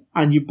Robinson,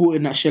 and you bought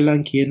in that Sri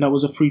Lanka, and that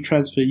was a free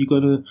transfer. You're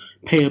going to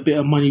pay a bit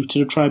of money to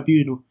the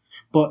tribunal.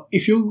 But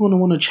if you're going to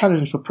want to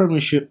challenge for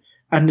Premiership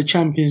and the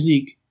Champions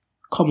League,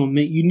 come on,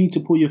 mate, you need to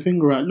pull your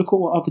finger out. Look at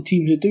what other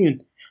teams are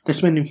doing. They're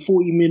spending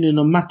 40 million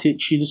on Matic.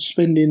 You're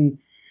spending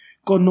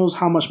God knows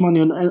how much money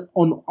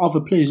on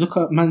other players. Look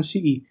at Man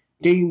City.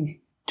 They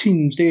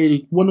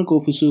want to go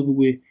for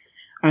silverware.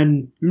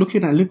 And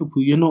looking at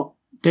Liverpool,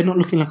 they're not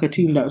looking like a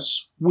team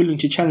that's willing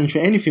to challenge for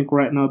anything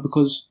right now,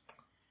 because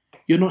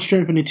you're not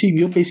strengthening the team.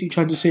 You're basically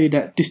trying to say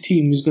that this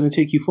team is going to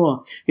take you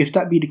far. If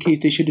that be the case,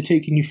 they should have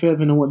taken you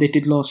further than what they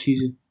did last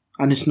season.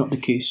 And it's not the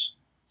case.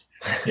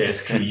 Yeah,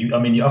 it's true.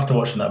 After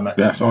watching that match,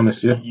 that's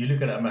honest, yeah. You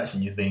look at that match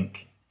and you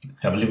think,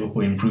 have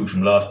Liverpool improved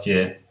from last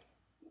year?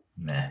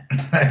 Nah.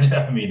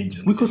 I mean,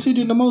 we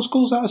conceded the most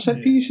goals out of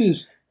set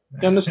pieces.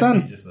 You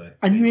understand?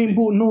 And you ain't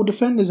bought no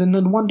defenders, and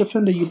then one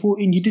defender you bought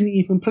in, you didn't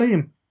even play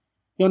him.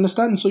 You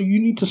understand? So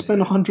you need to spend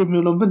 100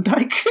 mil on Van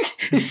Dijk.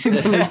 It's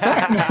simple as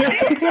that.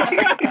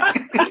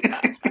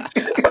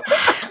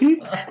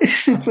 It's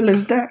simple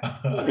as that.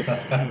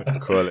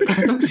 Because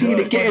I don't see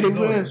it getting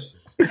worse.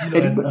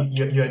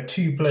 You had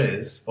 2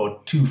 players,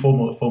 or 2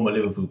 former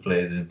Liverpool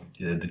players,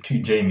 the 2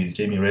 Jamies,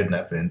 Jamie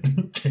Redknapp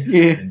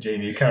and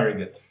Jamie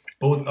Carragher,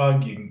 both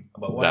arguing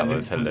about why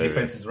Liverpool's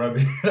defence is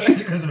rubbish.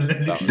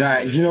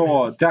 You know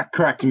what? That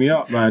cracked me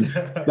up, man.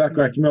 That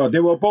cracked me up. They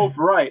were both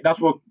right. That's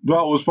what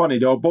was funny.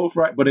 They were both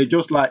right, but they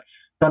just like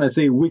trying to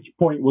say which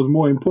point was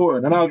more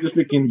important. And I was just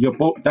thinking,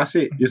 that's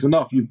it. It's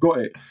enough. You've got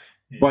it.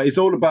 Yeah. But it's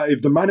all about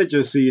if the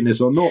manager's seeing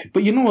this or not.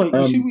 But you know what?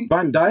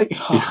 Van Dijk.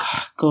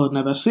 God,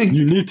 never seen.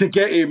 You need to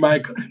get him,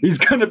 Mike. He's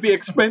going to be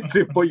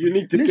expensive, but you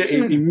need to get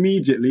him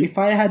immediately. If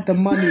I had the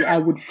money, I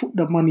would foot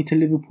the money to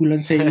Liverpool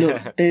and say,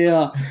 look,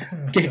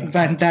 get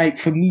Van Dijk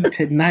for me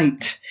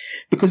tonight.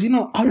 Because,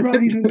 I'd rather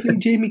even play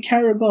Jamie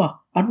Carragher.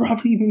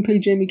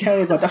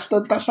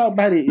 That's how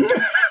bad it is.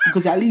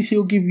 Because at least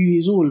he'll give you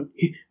his all.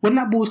 When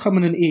that ball's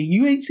coming in the air,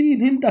 you ain't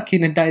seeing him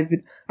ducking and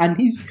diving. And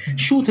he's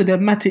shorter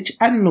than Matic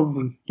and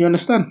Lovren. You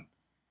understand?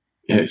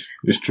 Yes,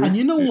 it's true. And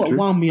you know what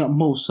wound me up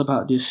most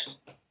about this?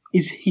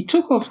 Is he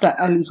took off that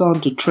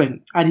Alexander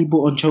Trent and he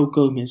brought on Joe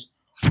Gomez.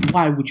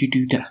 Why would you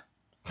do that?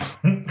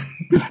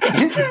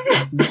 Yeah?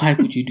 Why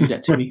would you do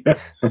that to me?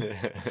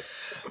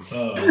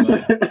 Oh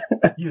man,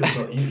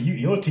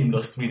 your team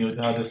lost 3-0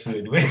 to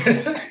Huddersfield.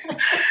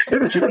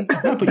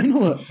 No, but you know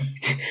what?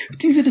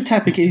 These are the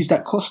type of games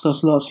that cost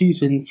us last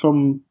season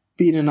from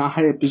being in a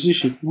higher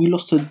position. We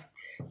lost to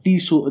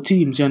these sort of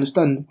teams, you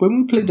understand? When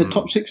we played the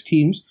top 6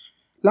 teams,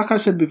 like I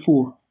said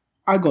before,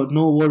 I got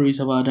no worries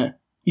about that.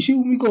 You see,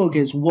 when we go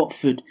against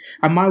Watford,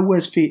 and my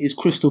worst fate is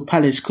Crystal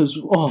Palace, because,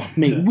 oh,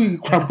 mate, we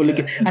crumble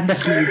again. And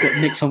that's when we got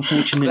next,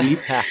 unfortunately.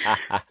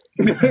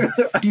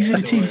 These are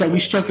the teams that we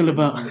struggle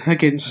about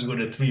against. We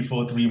got the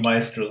 3-4-3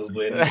 maestros,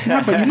 boy.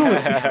 Nah, but you know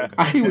what?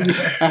 I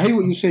hear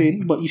what you're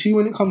saying, but you see,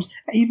 when it comes,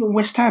 even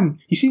West Ham,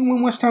 you see,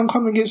 when West Ham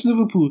come against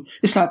Liverpool,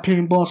 it's like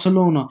playing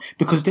Barcelona,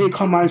 because they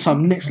come out in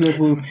some next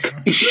level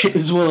ish shit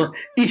as well.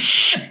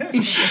 Ish,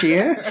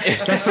 yeah?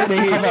 That's what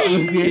they hear about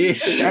with me.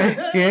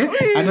 Yeah?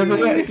 I know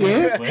that,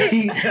 yeah?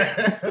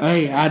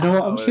 Hey, I know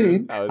what I'm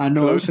saying. I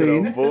know what I'm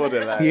saying.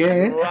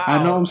 Yeah, wow.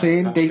 I know what I'm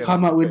saying. They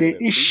come out with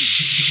the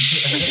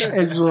ish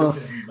as well.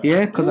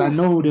 Yeah, because I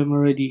know them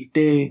already.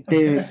 They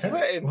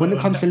when it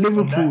comes to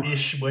Liverpool. That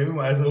ish, boy, we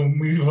might as well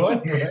move on.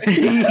 Right?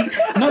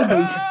 No,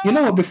 but you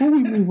know what? Before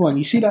we move on,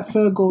 you see that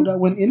third goal that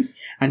went in,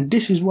 and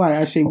this is why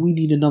I say we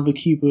need another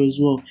keeper as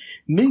well.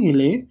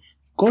 Mingele,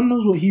 God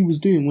knows what he was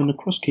doing when the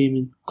cross came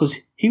in, because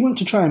he went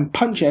to try and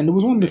punch it, and there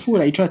was one before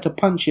that he tried to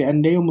punch it,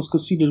 and they almost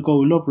conceded a goal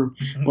with Lovren.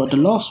 But the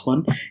last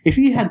one, if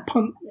he had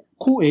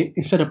caught it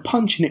instead of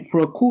punching it for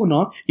a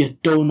corner, you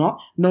donut,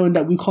 knowing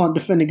that we can't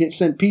defend against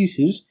set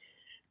pieces,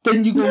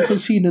 then you go and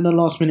concede in the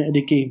last minute of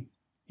the game.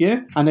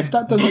 Yeah? And if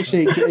that doesn't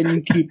say get a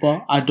new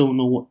keeper, I don't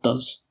know what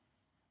does.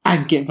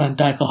 And get Van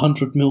Dijk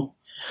 100 mil.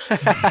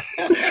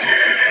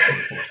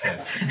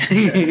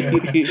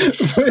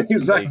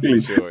 Exactly.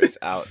 Making sure it's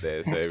out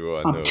there so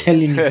everyone knows. I'm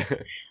telling you.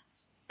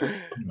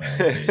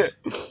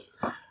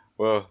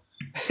 Well,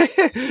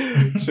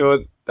 sure,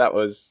 that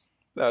was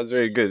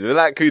very good. But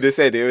like Kuda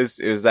said, it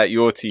was that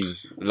your team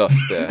lost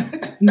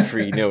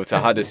 3-0 to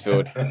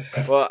Huddersfield.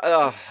 Well,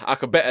 I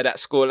could better that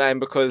scoreline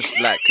because,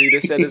 like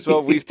Kuda said as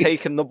well, we've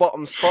taken the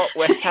bottom spot.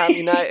 West Ham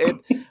United,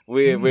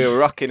 we're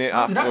rocking it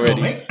up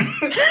already.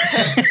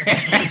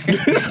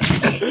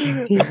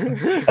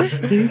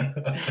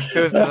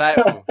 Feels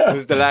delightful.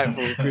 Kuda,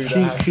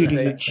 I have to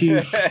say.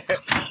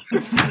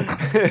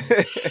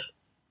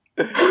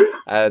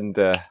 And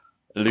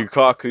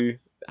Lukaku,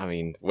 I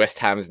mean, West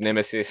Ham's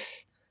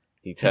nemesis.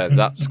 He turns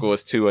up,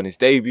 scores 2 on his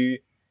debut.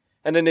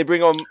 And then they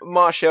bring on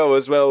Martial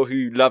as well,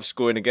 who loves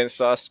scoring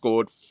against us,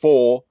 scored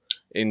 4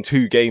 in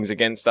 2 games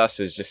against us,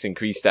 has just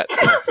increased that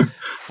to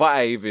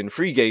 5 in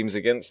 3 games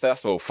against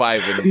us, or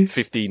 5 in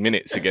 15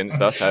 minutes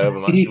against us, however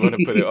much you want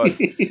to put it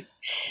on.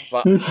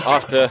 But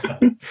after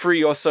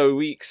 3 or so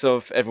weeks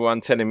of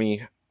everyone telling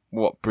me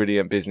what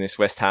brilliant business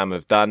West Ham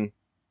have done,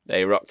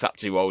 they rocked up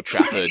to Old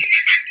Trafford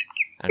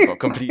and got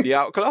completely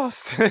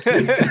outclassed.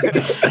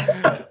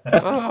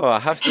 Oh, I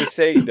have to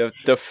say,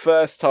 the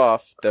first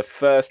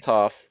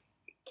half,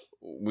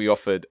 we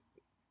offered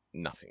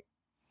nothing.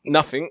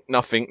 Nothing.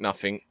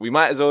 We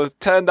might as well have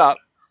turned up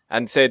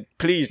and said,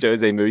 please,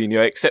 Jose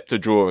Mourinho, accept a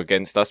draw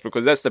against us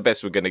because that's the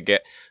best we're going to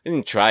get. We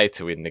didn't try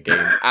to win the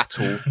game at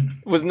all.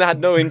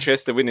 Had no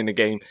interest in winning the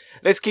game.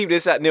 Let's keep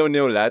this at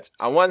 0-0, lads.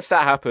 And once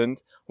that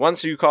happened,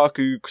 once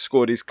Lukaku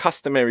scored his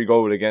customary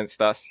goal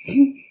against us,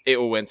 it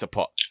all went to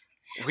pot.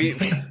 We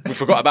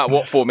forgot about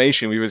what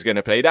formation we was going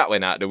to play. That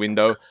went out the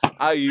window.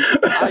 Are you?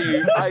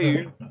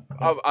 I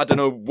don't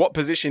know what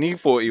position he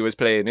thought he was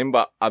playing in,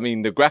 but I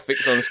mean, the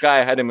graphics on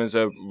Sky had him as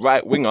a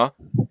right winger.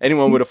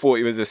 Anyone would have thought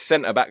he was a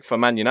centre back for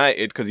Man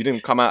United because he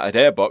didn't come out of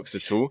their box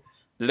at all.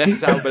 Left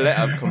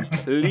Zabaleta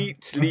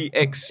completely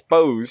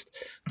exposed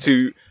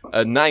to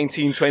a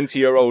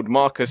 19-20-year-old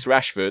Marcus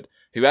Rashford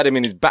who had him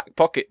in his back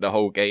pocket the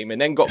whole game and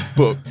then got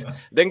booked,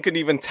 then couldn't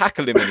even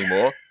tackle him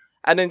anymore.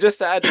 And then just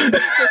to add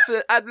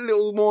a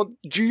little more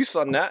juice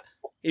on that,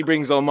 he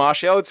brings on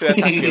Martial to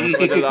attack him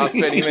for the last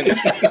 20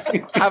 minutes.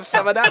 Have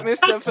some of that,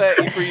 Mr.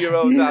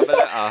 33-year-old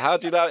Zabaleta. How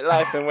do you like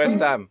life in West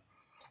Ham?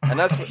 And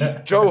that's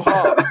Joe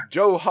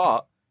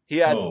Hart. He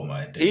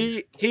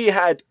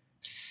had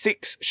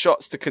 6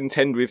 shots to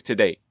contend with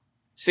today.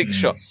 6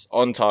 shots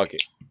on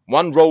target.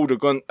 1 rolled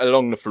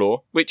along the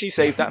floor, which he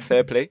saved that,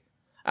 fair play.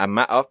 And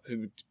Matt Up,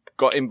 who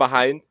got in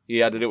behind, he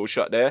had a little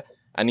shot there.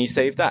 And he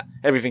saved that.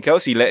 Everything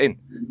else he let in.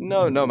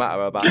 No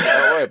matter about it.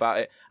 Don't worry about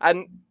it.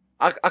 And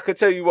I could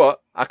tell you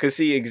what, I could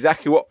see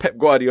exactly what Pep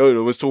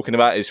Guardiola was talking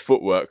about his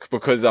footwork.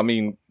 Because, I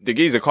mean, the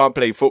geezer can't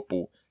play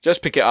football.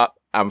 Just pick it up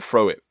and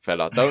throw it,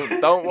 fella.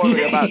 Don't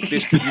worry about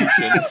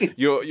distribution.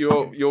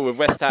 You're with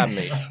West Ham,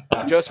 mate.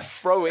 Just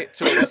throw it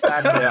to a West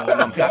Ham player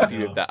and I'm happy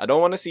with that. I don't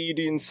want to see you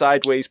doing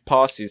sideways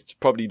passes to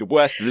probably the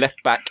worst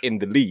left back in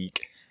the league.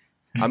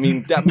 I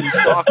mean, that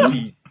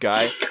Musaki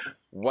guy...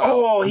 Wow.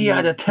 Oh, he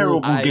had a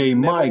terrible game.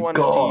 My God. I never want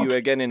to see you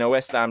again in a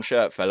West Ham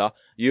shirt, fella.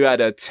 You had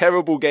a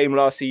terrible game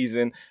last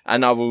season,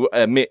 and I will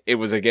admit it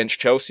was against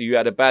Chelsea. You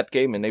had a bad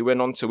game, and they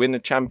went on to win the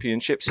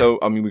championship. So,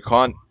 I mean, we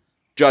can't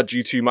judge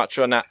you too much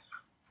on that.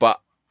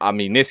 But, I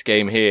mean, this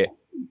game here,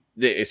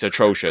 it's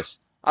atrocious.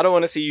 I don't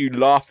want to see you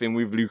laughing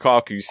with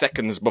Lukaku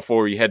seconds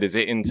before he headers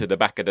it into the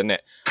back of the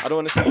net. I don't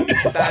want to see you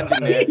standing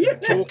there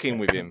talking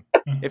with him.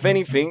 If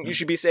anything, you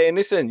should be saying,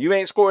 listen, you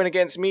ain't scoring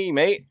against me,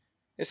 mate.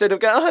 Instead of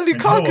going,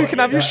 Lukaku can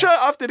have your shirt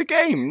after the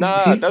game.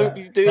 Nah, don't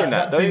be doing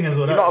that.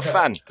 You're not a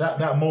fan.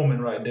 That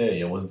moment right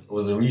there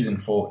was a reason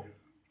for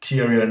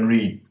Thierry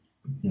Henry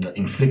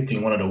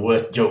inflicting one of the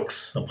worst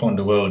jokes upon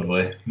the world,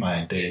 boy.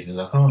 My days. He's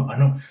like,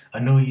 I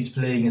know he's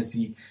playing as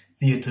the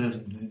theatre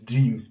of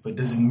dreams, but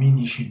doesn't mean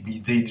he should be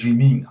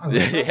daydreaming. I was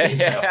like,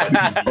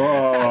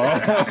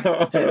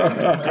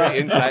 Great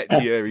insight,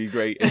 Thierry.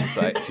 Great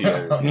insight,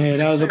 Thierry. Yeah,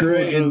 that was a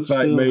great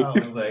insight, mate. I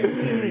was like,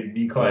 Thierry,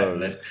 be quiet,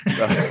 man.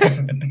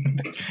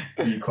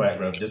 Be quiet,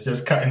 bro.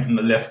 Just cut in from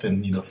the left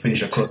and,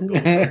 finish across goal.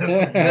 You know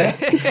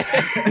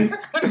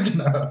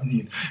what I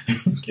mean?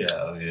 Get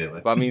out of here,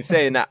 man. But I mean,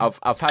 saying that,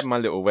 I've had my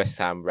little West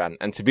Ham rant,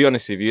 and to be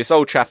honest with you, it's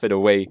Old Trafford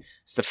away.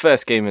 It's the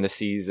first game of the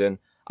season.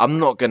 I'm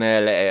not going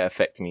to let it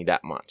affect me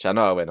that much. I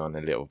know I went on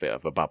a little bit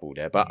of a bubble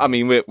there, but I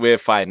mean, we're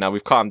fine now.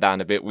 We've calmed down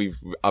a bit.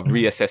 I've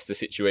reassessed the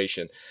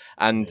situation.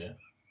 And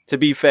to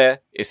be fair,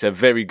 it's a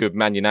very good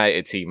Man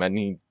United team.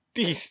 And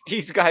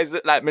these guys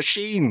look like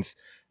machines.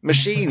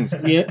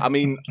 Yeah. I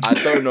mean, I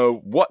don't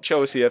know what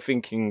Chelsea are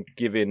thinking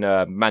giving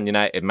Man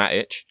United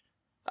Matic.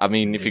 I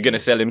mean, if you're going to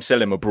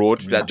sell him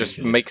abroad. That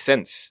just makes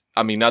sense.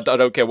 I mean, I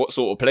don't care what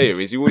sort of player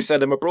he is. You always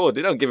sell him abroad.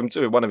 They don't give him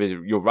to one of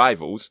your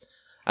rivals.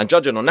 And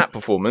judging on that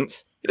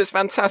performance, it is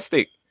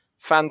fantastic.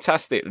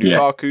 Fantastic.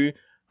 Lukaku,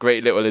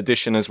 great little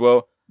addition as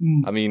well.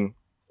 I mean,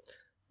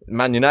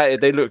 Man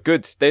United, they look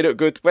good.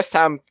 West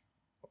Ham,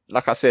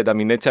 like I said, I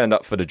mean, they turned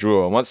up for the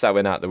draw. And once that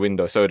went out the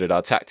window, so did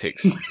our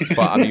tactics.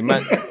 But I mean,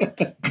 Man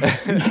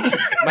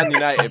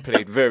United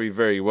played very,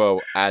 very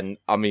well. And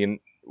I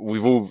mean,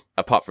 we've all,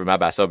 apart from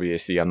Abbas,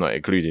 obviously, I'm not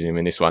including him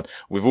in this one.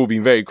 We've all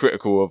been very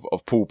critical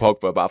of Paul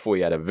Pogba, but I thought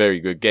he had a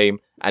very good game.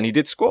 And he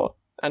did score.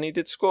 I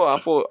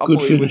thought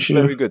it was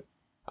very good.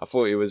 I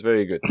thought it was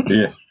very good.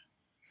 Yeah.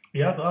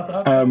 Yeah, I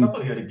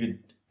thought he had a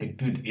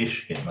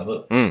good-ish game. I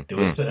thought there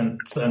were certain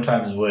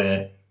times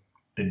where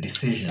the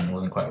decision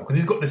wasn't quite right. Because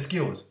he's got the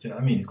skills. Do you know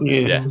what I mean? He's got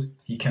the skills.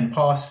 He can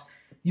pass.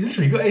 He's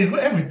got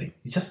everything.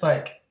 It's just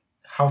like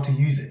how to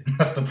use it.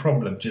 That's the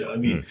problem. Do you know what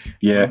I mean?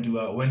 Yeah.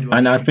 When do I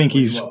and shoot, I think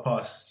when he's do I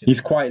pass?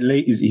 he's quite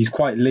lazy. He's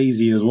quite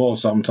lazy as well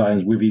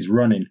sometimes with his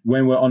running.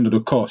 When we're under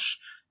the cosh,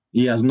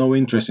 he has no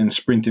interest in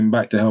sprinting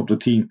back to help the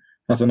team.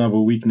 That's another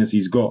weakness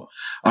he's got.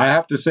 I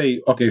have to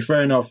say, okay,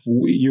 fair enough.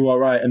 You are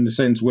right in the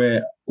sense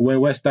where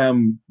West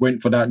Ham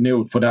went for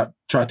that,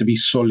 tried to be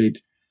solid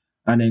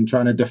and then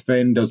trying to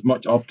defend as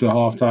much up to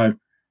half time.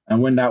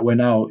 And when that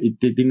went out,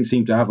 they didn't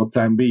seem to have a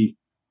plan B.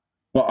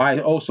 But I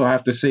also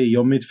have to say,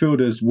 your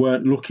midfielders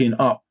weren't looking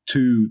up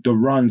to the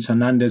runs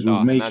Hernandez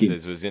was making.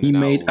 Hernandez was in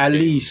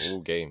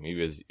all game. He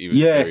was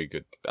very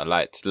good. I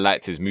liked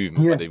his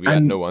movement, but we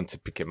had no one to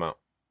pick him out.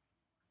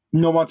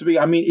 No one to be.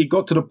 I mean, it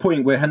got to the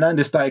point where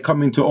Hernandez started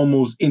coming to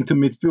almost into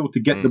midfield to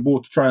get the ball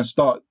to try and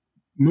start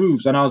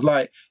moves. And I was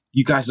like,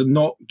 you guys are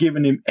not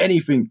giving him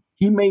anything.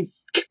 He made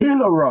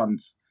killer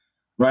runs,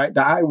 right?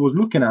 That I was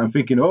looking at and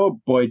thinking,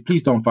 oh boy,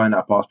 please don't find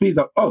that pass. Please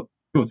don't. Oh,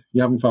 good.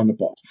 You haven't found the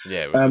pass.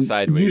 Yeah, it was a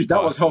sideways that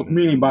pass. was helped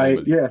mainly by,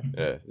 Yeah,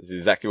 that's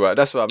exactly right.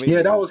 That's what I mean.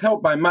 Yeah, that was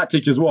helped by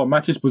Matic as well.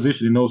 Matic's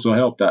positioning also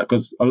helped that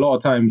because a lot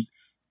of times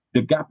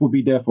the gap would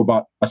be there for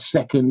about a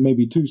second,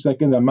 maybe 2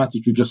 seconds, and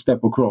Matic would just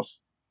step across.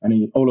 And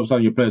then all of a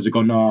sudden your players are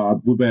going, nah,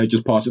 we better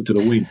just pass it to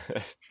the wing.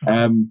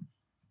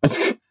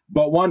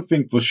 But one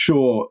thing for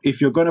sure,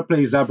 if you're going to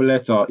play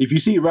Zabaleta, if you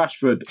see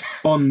Rashford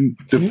on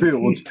the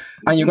field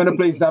and you're going to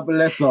play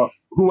Zabaleta,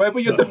 whoever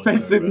your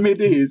defensive mid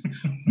is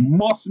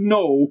must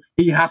know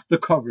he has to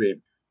cover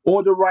him.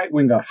 Or the right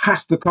winger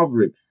has to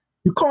cover him.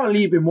 You can't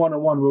leave him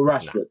one-on-one with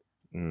Rashford.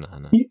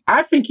 No.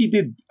 I think he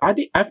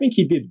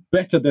did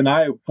better than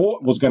I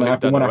thought was going to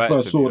happen when I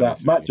first saw that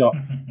matchup,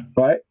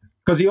 right?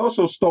 Because he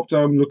also stopped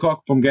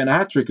Lukaku from getting a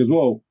hat-trick as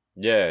well.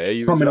 Yeah,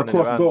 he was coming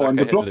across the goal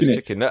and blocking it.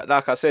 Chicken.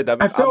 Like I said,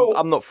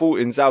 I'm not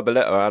faulting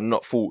Zabaleta. I'm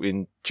not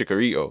faulting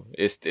Chicharito.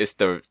 It's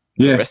the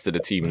rest of the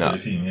team now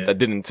that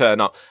didn't turn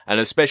up. And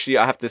especially,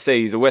 I have to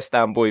say, he's a West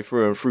Ham boy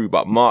through and through.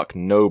 But Mark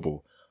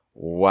Noble,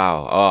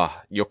 wow,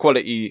 your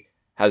quality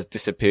has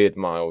disappeared,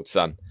 my old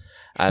son.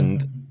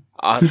 And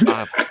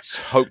I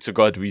hope to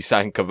God we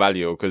sign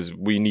Carvalho because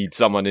we need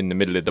someone in the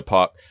middle of the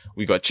park.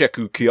 We got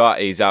Cheku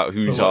Kiate's out,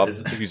 who's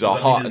our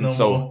heart and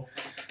soul.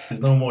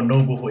 There's no more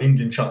Noble for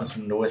England chants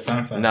from the West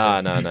Ham fans.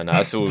 No.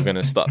 That's all going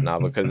to stop now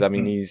because I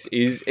mean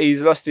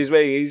he's lost his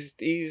way.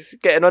 He's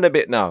getting on a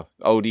bit now.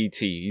 Old ET.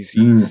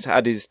 He's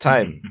had his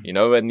time,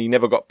 and he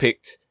never got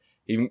picked.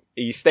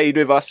 He stayed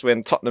with us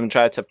when Tottenham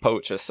tried to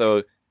poach us.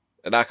 So,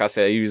 like I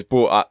said, he was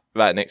brought up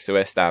right next to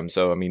West Ham.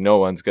 So I mean, no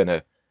one's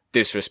gonna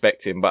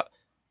disrespect him, but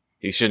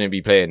he shouldn't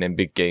be playing in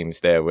big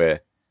games there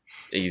where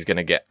he's going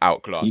to get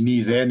outclassed. He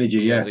needs the energy,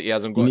 yeah. He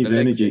hasn't got the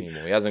legs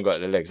anymore. He hasn't got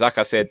the legs. Like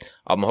I said,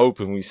 I'm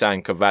hoping we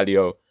sign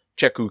Carvalho,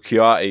 Cheku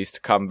Kiate's to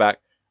come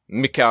back.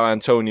 Mikel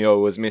Antonio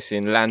was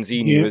missing.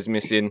 Lanzini was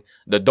missing.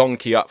 The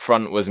donkey up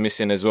front was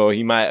missing as well.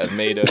 He might have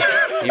made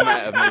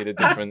a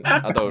difference.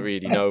 I don't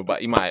really know,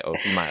 but he might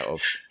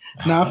have.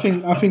 No, I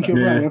think you're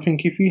Yeah. right. I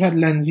think if you had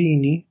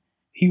Lanzini,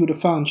 he would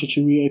have found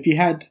Chicharito. If you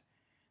had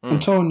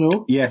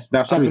Antonio, Yes,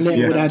 that's true. Zabaleta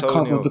Yeah. would have had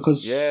Antonio. cover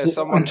because Yeah,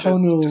 someone should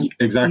Antonio,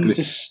 Exactly. he's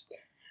just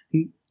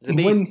He's a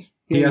beast.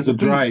 He has he's a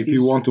drive. beast. He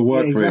want to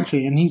work for it.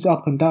 exactly, and he's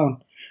up and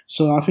down.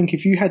 So I think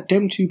if you had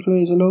them two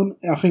players alone,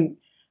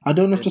 I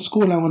don't know if the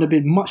scoreline would have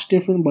been much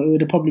different, but it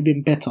would have probably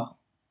been better.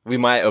 We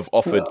might have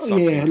offered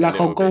something. Like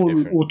a little bit goal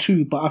different. or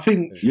two, but I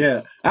think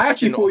Yeah, I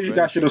actually Didn't thought offer you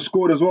guys should have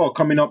scored as well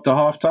coming up to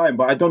half time,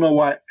 but I don't know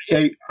why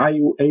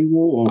Awu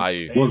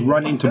Ayew. was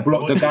running to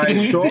block the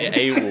guy's shot. Yeah,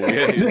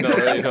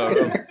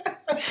 AWOL.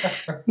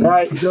 No.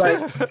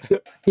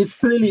 Like, it's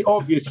clearly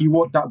obvious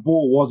that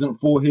ball wasn't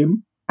for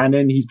him, and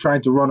then he's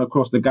trying to run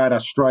across the guy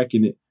that's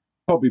striking it.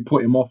 Probably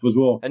put him off as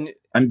well.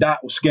 And that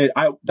was scared.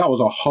 That was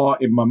a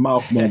heart in my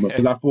mouth moment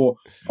because I thought,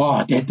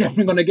 they're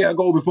definitely going to get a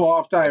goal before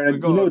half time.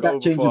 And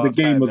that changes the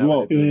game as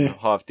well.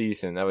 Half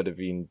decent. That would have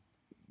been.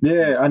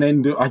 Yeah, and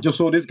then I just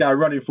saw this guy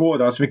running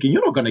forward. I was thinking,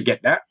 you're not going to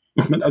get that.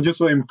 I just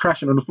saw him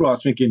crashing on the floor. I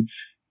was thinking,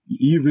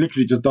 you've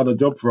literally just done a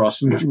job for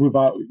us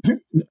without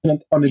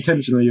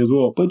unintentionally as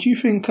well. But do you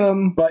think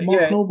Mark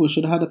Noble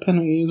should have had a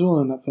penalty as well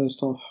in that first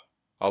half?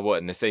 Oh, what,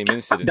 in the same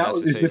incident?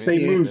 It's the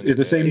same move. It's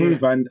the same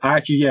move. And I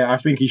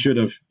think he should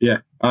have. Yeah,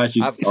 I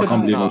can't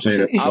believe I'm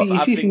saying it.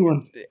 I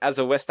think, as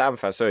a West Ham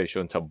fan, sorry,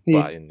 Sean, to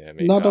butt in there.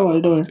 Maybe. No,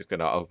 don't worry.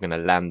 I'm gonna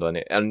land on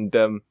it. And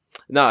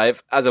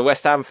as a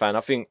West Ham fan,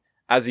 I think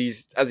as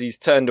he's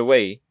turned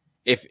away,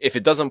 if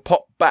it doesn't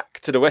pop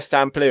back to the West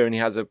Ham player and he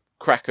has a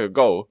cracker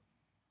goal,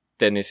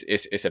 then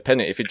it's a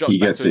penalty. If it drops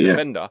back to a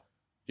defender,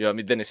 you know what I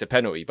mean, then it's a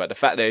penalty. But the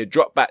fact that it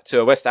dropped back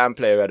to a West Ham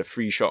player who had a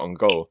free shot on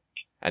goal,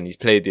 and he's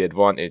played the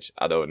advantage,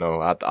 I don't know.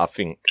 I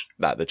think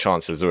that the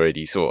chance has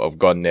already sort of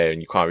gone there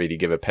and you can't really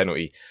give a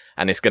penalty.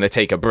 And it's going to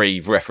take a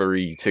brave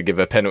referee to give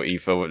a penalty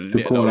for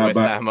little West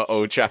Ham at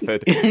Old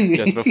Trafford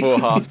just before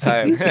half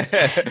time.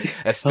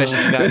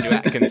 Especially Nigel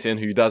Atkinson,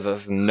 who does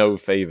us no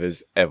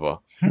favours ever.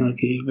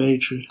 Okay, very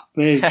true.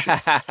 Very true.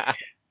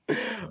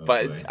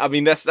 But, I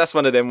mean, that's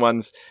one of them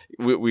ones,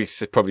 we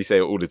probably say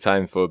it all the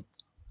time for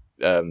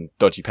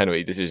dodgy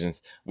penalty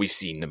decisions. We've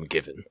seen them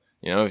given.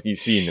 You know, if you've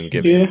seen them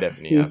given, you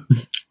definitely have.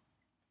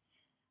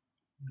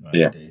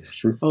 Yeah,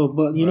 true. Oh,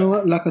 but you know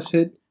what? Like I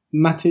said,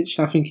 Matic,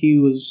 I think he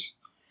was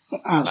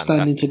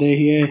outstanding today.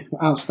 Yeah,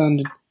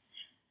 outstanding.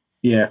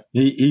 Yeah,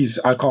 he's.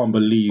 I can't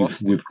believe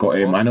we've got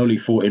him. And only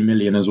 40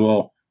 million as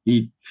well.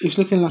 He's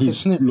looking like a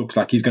snip. Looks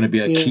like he's going to be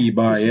a key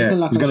buy. He's going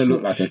to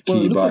look like a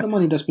key buy. Look at the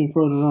money that's been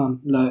thrown around.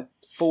 Like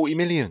 40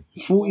 million.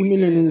 40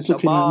 million is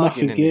looking like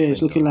nothing. Yeah,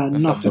 it's looking like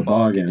nothing. That's a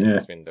bargain. Yeah.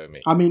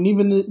 I mean,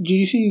 even do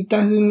you see his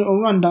dazzling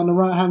little run down the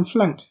right hand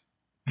flank?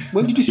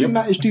 When did you see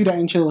Matic do that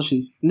in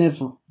Chelsea?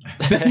 Never.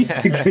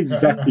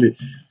 Exactly.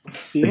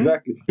 Yeah?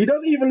 Exactly. He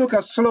doesn't even look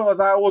as slow as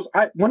I was.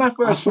 When I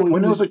first saw,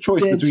 when there was a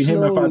choice between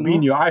him and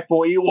Fabinho, I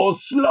thought he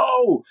was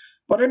slow.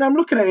 But then I'm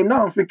looking at him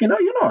now, I'm thinking, no,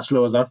 you're not as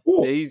slow as I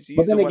thought.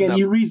 But then again,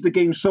 he reads the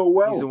game so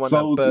well. He's the one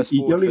so that burst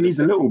he only needs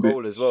a little bit.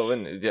 Goal as well,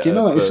 isn't it? Yeah, do you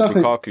know what? It's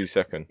something. Lukaku's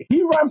second.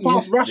 He ran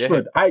past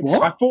Rashford. Yeah.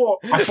 I thought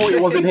it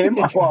wasn't him.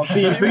 I thought I was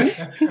seeing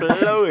things.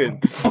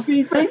 Blowing.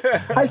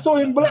 I saw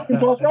him blocking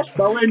past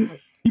Rashford. I went,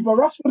 either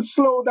Rashford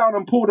slowed down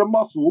and pulled a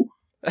muscle,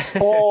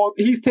 or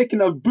he's taking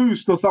a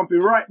boost or something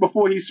right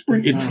before he's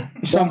sprinting.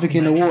 Something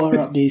in the water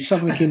up there.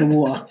 Something in the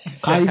water.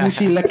 I even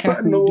see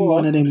Lukaku do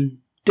one of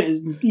them.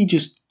 He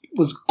just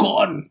was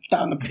gone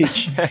down the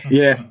pitch.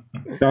 Yeah,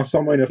 there was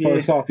somewhere in the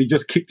first half. He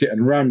just kicked it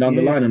and ran down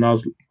the line, and I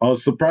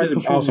was surprised.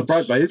 I was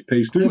surprised by his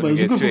pace too. I don't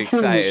get too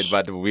excited,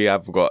 but we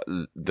have got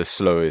the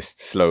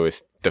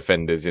slowest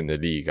defenders in the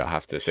league, I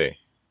have to say.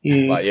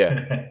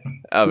 Yeah.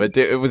 But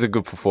it was a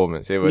good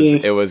performance. It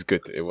was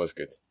good.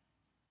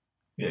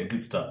 Yeah,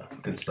 good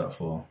start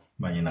for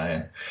Man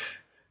United.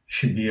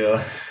 Should be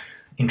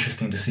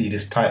interesting to see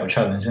this title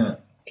challenge, isn't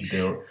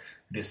it?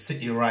 The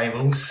City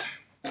rivals.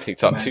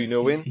 Picked up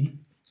 2-0 win.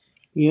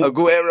 Yep.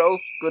 Aguero,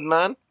 good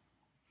man.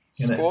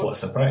 Scored. What a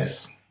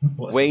surprise.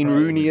 Wayne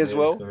Rooney as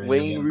well.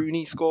 Wayne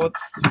Rooney scored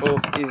for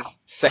his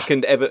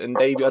second Everton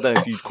debut. I don't know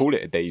if you'd call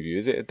it a debut.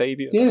 Is it a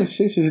debut? Yes,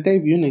 this is a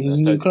debut, isn't it?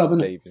 It's a new club,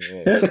 isn't it?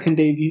 Yeah. Second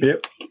debut.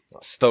 Yep.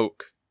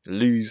 Stoke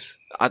lose.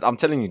 I'm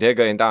telling you, they're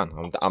going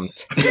down. I'm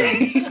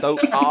telling you,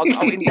 Stoke are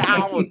going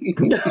down. Put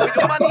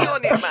your money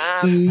on it,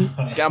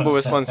 man. Gamble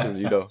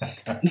responsibly, though.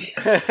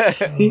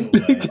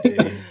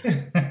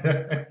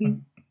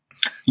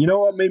 You know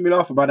what made me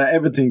laugh about that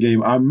Everton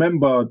game? I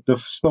remember the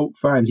Stoke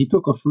fans, he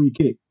took a free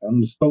kick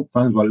and the Stoke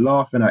fans were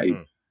laughing at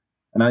him.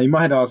 And in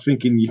my head, I was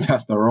thinking,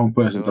 that's the wrong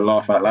person to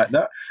laugh at like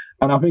that.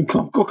 And I think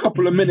a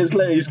couple of minutes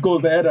later, he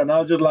scores the header and I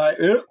was just like,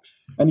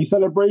 and his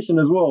celebration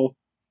as well.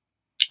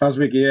 I was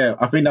thinking,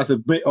 I think that's a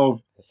bit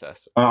of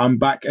I'm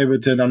back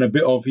Everton and a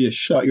bit of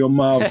shut your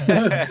mouth.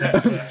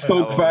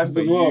 Stoke fans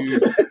as well.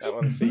 That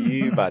one's for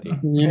you, buddy.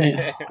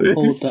 Yeah,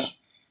 hold that.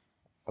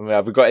 I mean,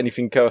 have we got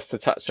anything else to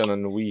touch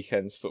on the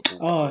weekend's football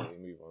before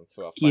we move on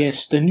to our finals?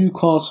 Yes, the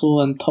Newcastle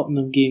and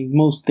Tottenham game,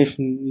 most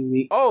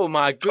definitely. Oh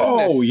my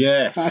goodness! Oh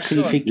yes,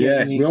 actually,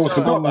 we almost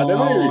forgot about them.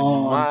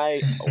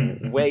 My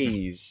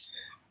ways.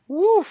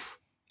 Woof.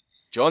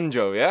 John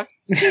Joe, yeah?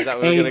 Is that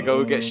what we're going to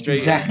go get straight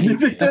Exactly.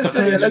 into? Let's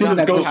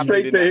just go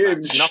straight to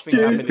him. Nothing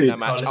happened in that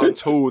match Stupid.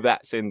 until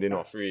that sending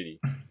off, really.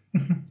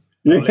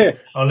 Yeah.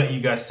 I'll let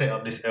you guys set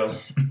up this L.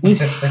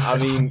 I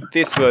mean,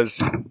 this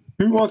was...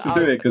 Who wants to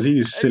do it? Because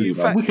he's silly, In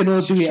man. fact, We can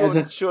all do it as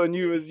a... Sean,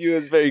 you was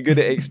very good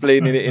at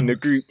explaining it in the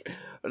group.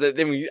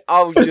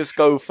 I'll just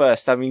go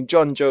first. I mean,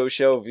 John Joe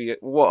Shelby,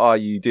 what are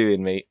you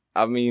doing, mate?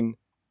 I mean,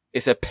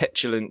 it's a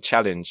petulant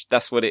challenge.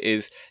 That's what it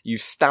is. You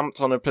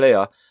stamped on a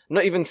player.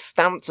 Not even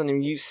stamped on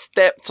him, you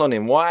stepped on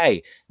him.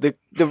 Why? The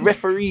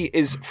referee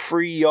is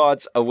 3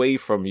 yards away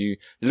from you,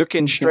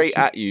 looking straight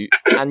at you,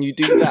 and you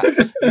do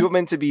that. You're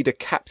meant to be the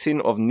captain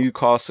of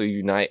Newcastle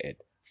United.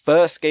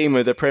 First game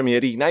of the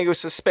Premier League. Now you're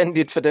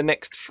suspended for the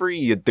next 3,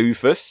 you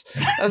doofus.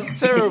 That's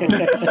terrible.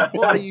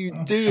 What are you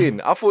doing?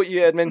 I thought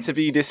you had meant to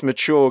be this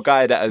mature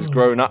guy that has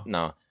grown up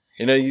now.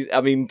 You know,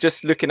 I mean,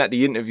 just looking at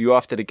the interview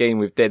after the game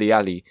with Dele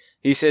Alli,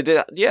 he said,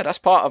 yeah, that's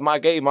part of my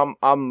game.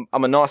 I'm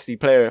a nasty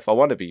player if I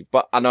want to be,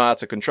 but I know how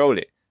to control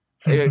it.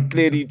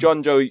 Clearly,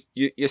 John Joe,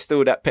 you're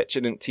still that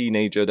petulant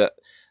teenager that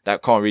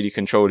can't really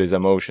control his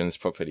emotions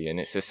properly, and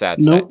it's a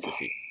sad sight to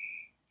see.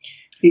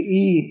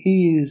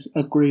 He is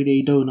a grade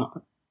A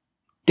donut.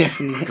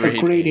 Definitely a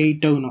grade A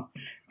donut.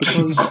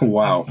 Because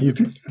Wow.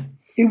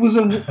 it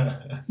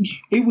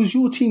was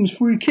your team's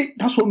free kick.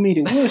 That's what made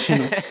it worse, you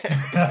know.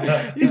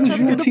 It was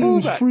your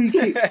team's free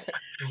kick.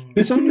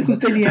 It's only because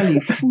Dele Alli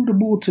threw the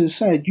ball to the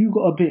side, you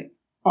got a bit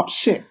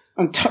upset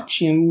and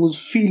touchy and was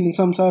feeling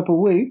some type of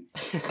way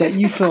that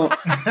you felt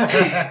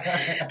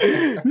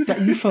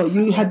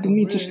you had the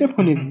need to step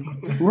on him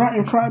right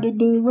in front of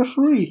the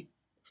referee.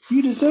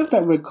 You deserve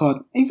that red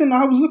card. Even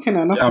I was looking at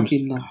it and I was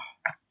thinking, nah,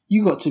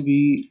 you got to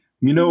be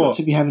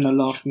to be having a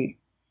laugh, mate.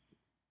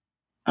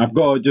 I've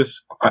got to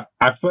just...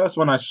 At first,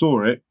 when I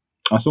saw it,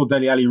 I saw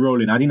Dele Alli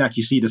rolling. I didn't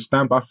actually see the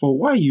stamp. I thought,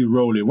 why are you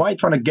rolling? Why are you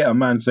trying to get a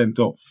man sent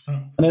off?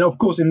 And then, of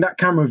course, in that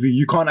camera view,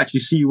 you can't actually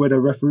see where the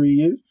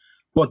referee is.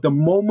 But the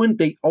moment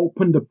they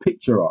open the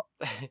picture up,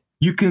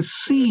 you can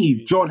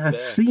see John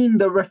has seen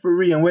the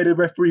referee and where the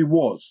referee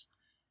was.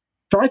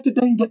 Tried to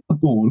then get the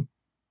ball,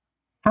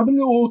 have a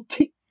little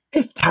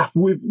tiff-taff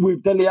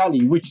with Dele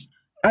Alli, which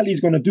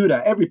Ali's going to do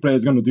that. Every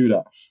player's going to do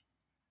that.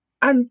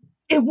 And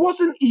it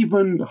wasn't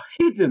even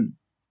hidden.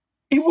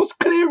 It was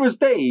clear as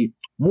day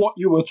what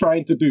you were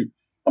trying to do.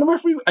 And the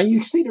referee, and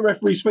you see the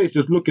referee's face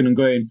just looking and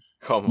going,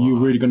 "Come on, you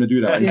really going to do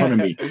that in front of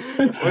me?"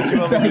 What do you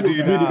want me to do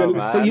now, man?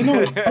 But you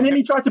know, and then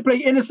he tried to play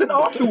innocent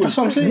afterwards. That's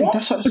what I'm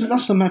saying.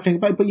 That's the mad thing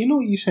about it. But you know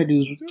what you said?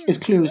 It's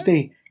clear as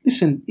day.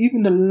 Listen,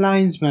 even the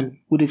linesman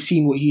would have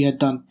seen what he had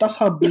done. That's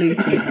how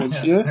blatant it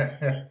was, yeah?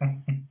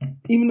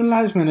 Even the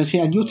linesman had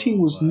seen, and your team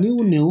was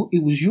 0-0.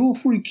 It was your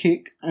free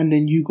kick, and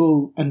then you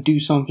go and do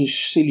something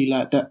silly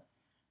like that.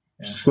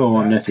 So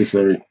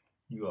unnecessary.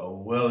 You are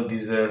well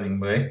deserving,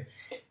 boy,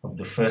 of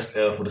the first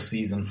L for the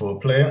season for a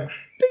player.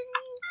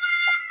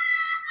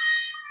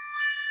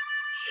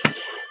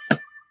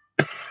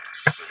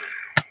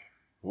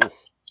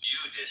 Oof.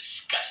 You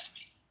disgust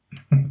me.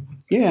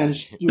 Yeah,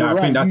 you're right.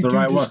 I think that's you the do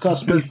right one.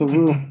 disgust me for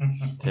real.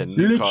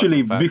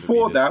 Literally,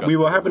 before that, we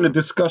were having a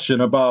discussion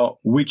about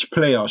which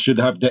player should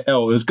have the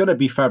L. It was going to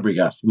be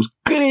Fabregas. It was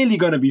clearly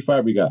going to be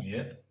Fabregas.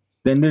 Yeah.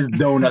 Then this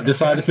donut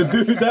decided to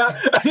do that.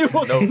 And it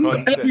was,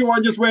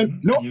 everyone just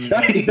went, no,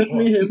 that's him. L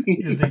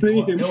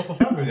for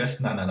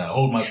Fabregas? Nah.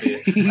 Hold my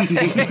beer.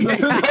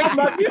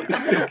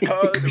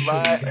 Hold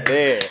my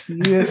beer.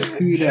 Yes,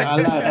 screw that. I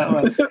like that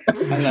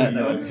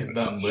one. It's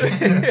done, boy.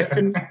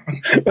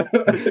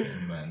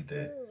 Man,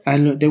 dead.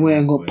 And look, they went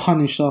and got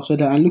punished after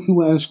that. And look who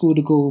went and scored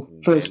the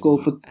first goal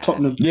for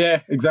Tottenham.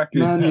 Yeah,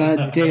 exactly. Man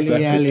like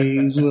Dele Alli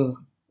as well.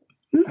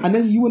 And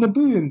then you want to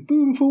boo him.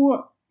 Boo him for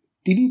what?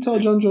 Did he tell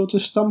John Joe to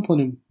stump on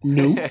him?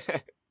 No.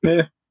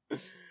 Yeah.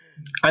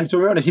 And to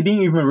be honest, he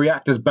didn't even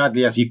react as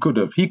badly as he could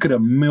have. He could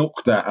have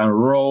milked that and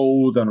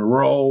rolled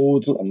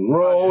around.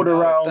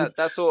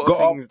 That sort of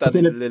thing's done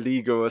in La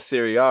Liga or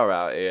Serie A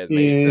out here,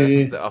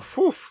 mate.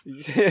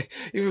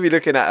 You could be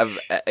looking at an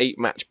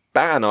 8-match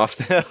ban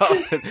after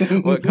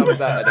what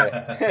comes out of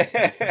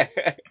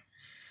there.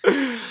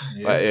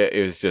 But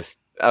it was just...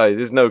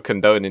 there's no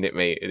condoning it,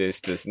 mate.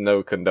 There's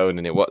no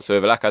condoning it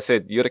whatsoever. Like I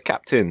said, you're the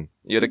captain.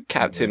 You're the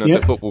captain of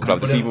the football club.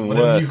 It's even for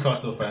worse. For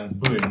Newcastle fans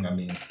booing, I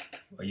mean,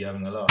 are you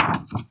having a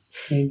laugh?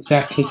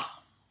 Exactly.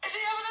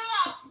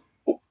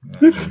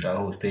 That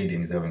whole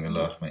stadium is having a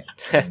laugh, mate.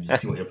 You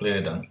see what your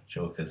player done,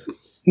 jokers.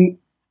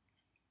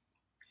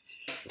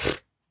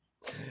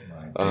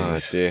 Oh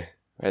dear.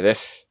 Right,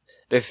 let's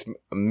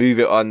move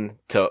it on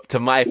to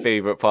my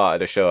favourite part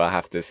of the show. I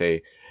have to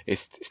say,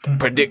 it's the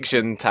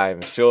prediction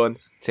time. Sean,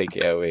 take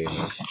it away,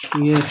 man.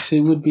 Yes, it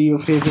would be your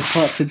favourite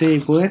part today,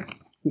 boy.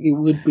 It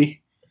would be.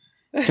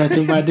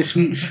 Judging by this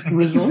week's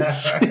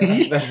results.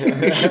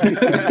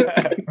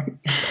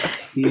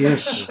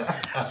 Yes.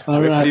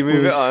 All right,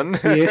 move it on.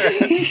 Yeah.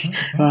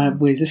 All right,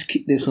 boys, let's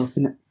kick this off,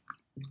 innit?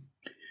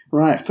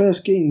 Right,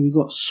 first game, we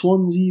got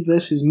Swansea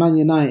versus Man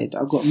United.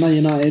 I've got Man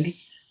United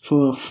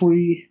for a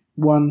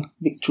 3-1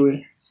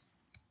 victory.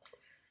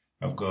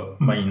 I've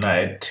got Man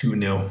United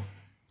 2-0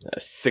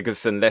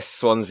 Sigurdsson less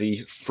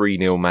Swansea,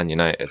 3-0 Man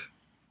United.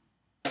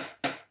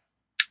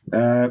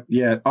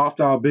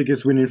 After our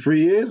biggest win in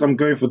 3 years, I'm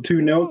going for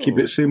 2-0. Keep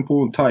it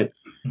simple and tight.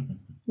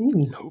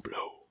 Low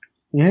blow.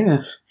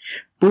 Yeah.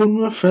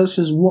 Bournemouth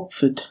versus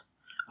Watford.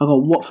 I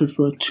got Watford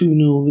for a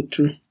 2-0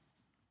 victory.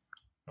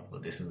 I've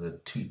got this as a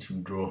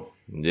 2-2 draw.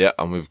 Yeah,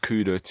 I'm with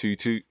Kudo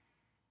 2-2.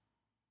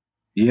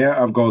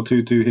 Yeah, I've got a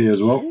 2-2 here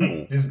as well.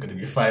 This is going to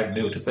be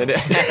 5-0 to something.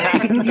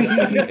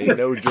 Ain't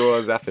no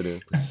draws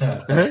happening.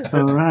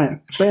 Alright.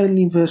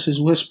 Burnley versus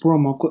West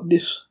Brom. I've got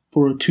this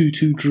for a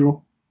 2-2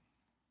 draw.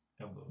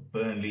 I've got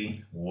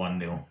Burnley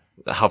 1-0.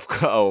 I've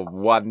got a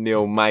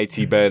 1-0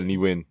 mighty Burnley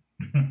win.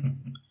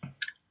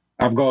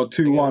 I've got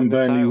a 2-1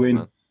 Burnley win.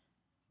 Man.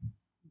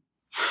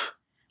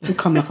 You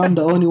come like I'm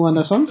the only one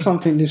that's on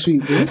something this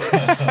week, bro.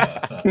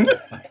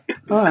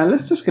 Alright,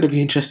 this is going to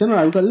be interesting.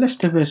 Alright, we've got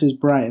Leicester versus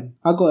Brighton.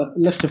 I got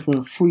Leicester for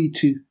a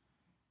 3-2.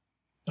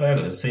 I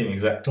got the same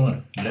exact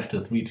one. Leicester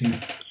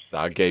 3-2.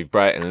 I gave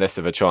Brighton less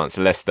of a chance.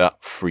 Leicester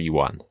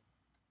 3-1.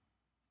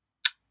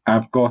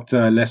 I've got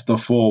Leicester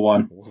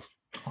 4-1.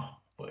 Oh,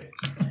 boy.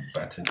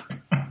 Battered.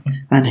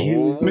 And here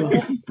we go.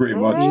 Pretty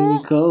much. Here we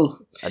go.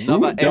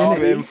 Another Ooh, derby.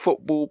 end-to-end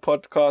football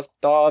podcast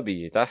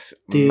derby. That's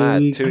There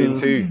mad. we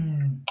 2-2.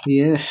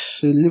 Yes,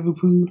 so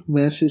Liverpool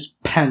versus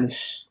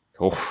Palace.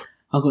 Oh,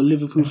 I got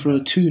Liverpool for a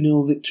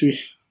 2-0 victory.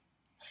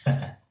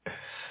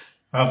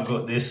 I've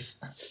got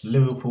this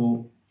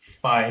Liverpool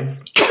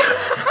 5.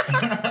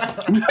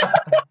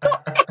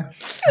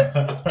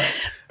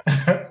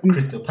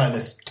 Crystal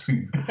Palace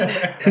 2.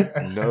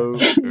 no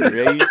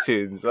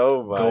ratings.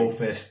 Oh my. Goal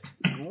fest.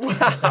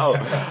 Wow.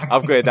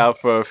 I've got it down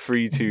for a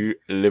 3-2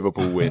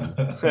 Liverpool win.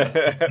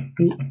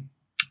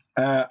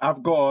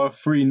 I've got a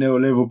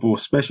 3-0 Liverpool.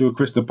 Special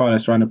Crystal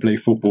Palace trying to play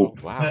football.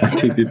 Wow. I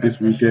kicked it this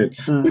weekend.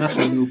 That's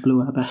a real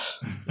blue abyss.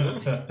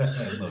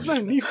 There's no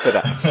need for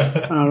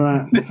that.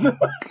 Alright.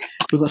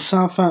 We've got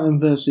Southampton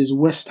versus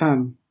West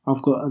Ham.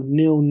 I've got a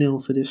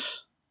 0-0 for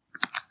this.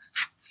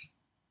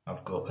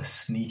 I've got a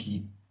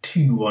sneaky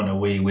 2-1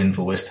 away win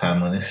for West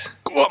Ham on this.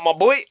 Go on, my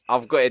boy.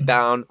 I've got it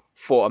down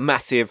for a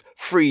massive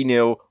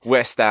 3-0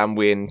 West Ham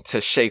win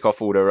to shake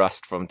off all the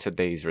rust from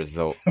today's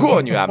result. Go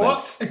on, you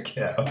Hammers. What?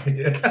 Get out of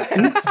here.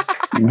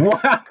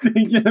 What?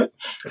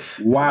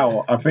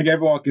 Wow. I think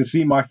everyone can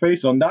see my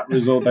face on that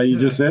result that you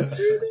just said.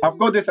 I've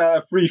got this at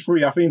a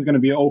 3-3. I think it's going to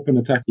be an open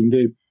attacking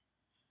game.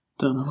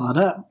 Don't know about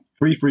that.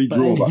 3-3 But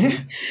draw.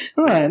 anyway.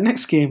 Alright,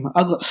 next game.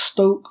 I got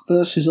Stoke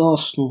versus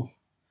Arsenal.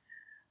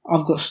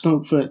 I've got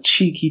Stoke for a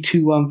cheeky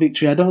 2-1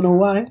 victory. I don't know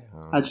why.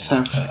 I just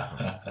have.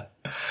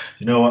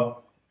 You know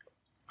what?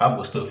 I've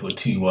got Stoke for a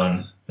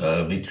 2-1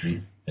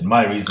 victory. And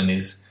my reason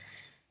is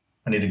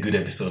I need a good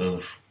episode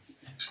of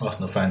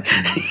Arsenal Fan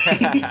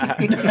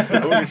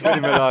TV. All this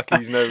winning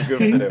malarkey's no good for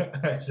them. You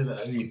know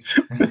what I mean?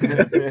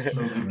 It's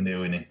no good when they're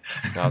winning.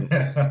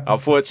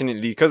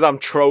 Unfortunately, because I'm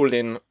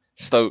trolling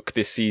Stoke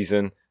this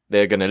season,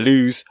 they're going to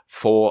lose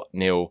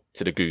 4-0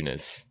 to the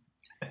Gooners.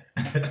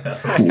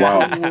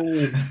 Wow.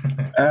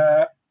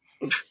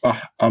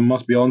 I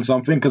must be on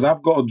something because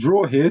I've got a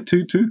draw here,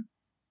 2-2.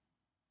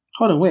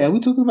 Hold on, wait, are we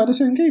talking about the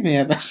same game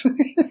here, Abbas?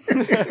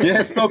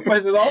 Yeah, Stoke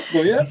versus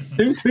Arsenal, yeah,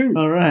 2-2.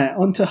 Alright,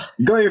 on to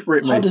Go for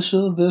it, mate.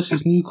 Huddersfield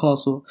versus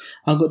Newcastle.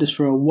 I got this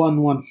for a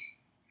 1-1.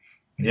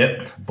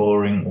 Yep,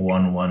 boring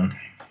 1-1.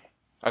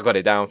 I got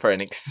it down for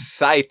an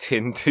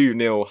exciting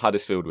 2-0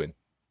 Huddersfield win.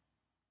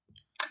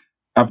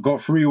 I've got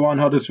 3-1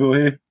 Huddersfield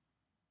here.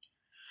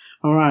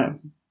 Alright,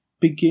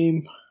 big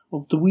game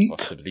of the week.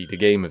 Possibly the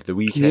game of the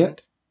weekend. Yeah.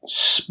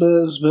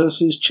 Spurs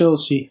versus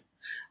Chelsea.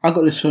 I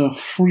got this for a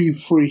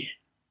 3-3.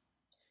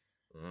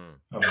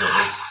 I've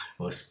got this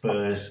for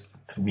Spurs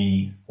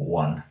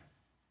 3-1.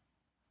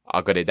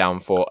 I got it down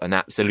for an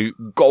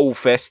absolute goal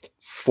fest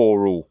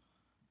 4-all.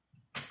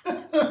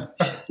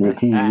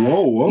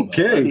 Whoa,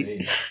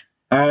 okay.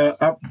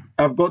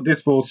 I've got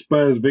this for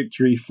Spurs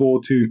victory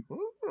 4-2.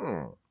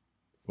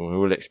 We're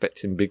all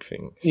expecting big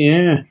things.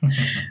 Yeah.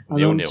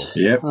 0-0.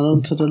 Yep. And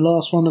on to the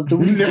last one of the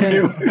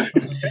weekend.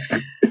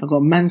 I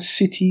got Man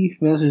City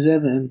versus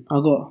Everton.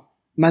 I got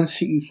Man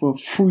City for a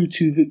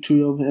 3-2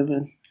 victory over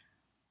Everton.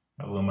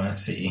 I've got Man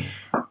City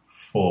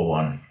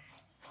 4-1.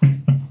 I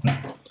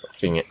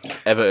think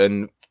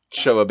Everton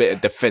show a bit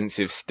of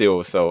defensive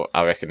still, so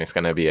I reckon it's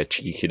going to be a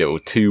cheeky little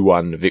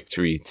 2-1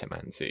 victory to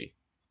Man City.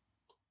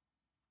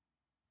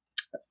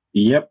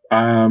 Yep.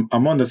 I'm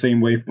on the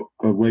same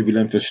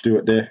wavelength as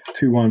Stuart there.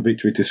 2-1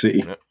 victory to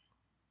City. Yep.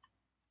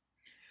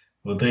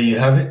 Well, there you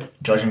have it.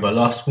 Judging by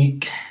last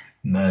week,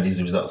 none of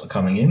these results are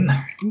coming in.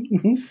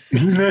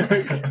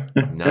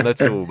 None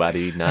at all,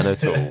 buddy. None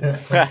at all.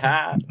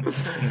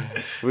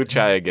 We'll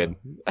try again.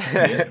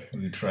 Yeah,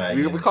 we'll try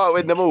We again can't this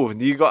win them week. all.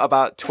 You got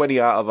about 20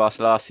 out of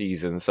us last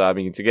season, so I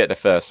mean, to get the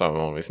first one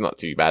wrong, it's not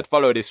too bad.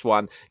 Follow this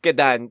one. Get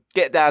down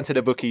to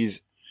the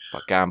bookies,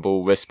 but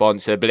gamble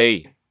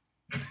responsibly.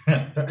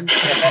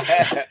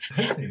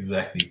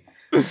 Exactly.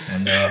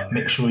 And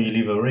make sure you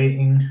leave a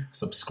rating,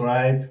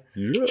 subscribe,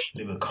 Yeah.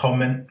 leave a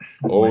comment.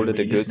 All wherever of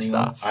the you're good listening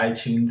on stuff.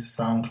 iTunes,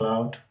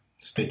 SoundCloud,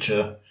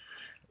 Stitcher,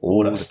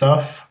 all that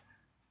stuff.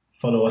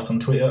 Follow us on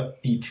Twitter,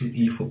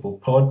 E2E Football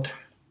Pod.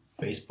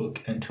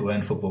 Facebook,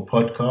 End-to-End Football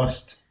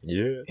Podcast.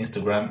 Yeah.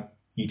 Instagram,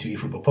 E2E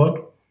Football Pod.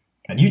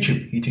 And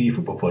YouTube, E2E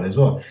Football Pod as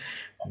well.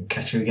 I'll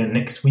catch you again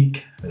next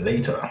week.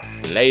 Later.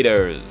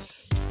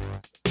 Laters.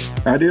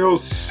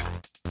 Adios.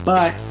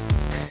 Bye.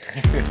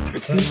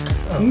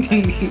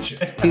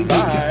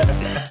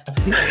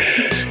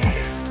 Bye.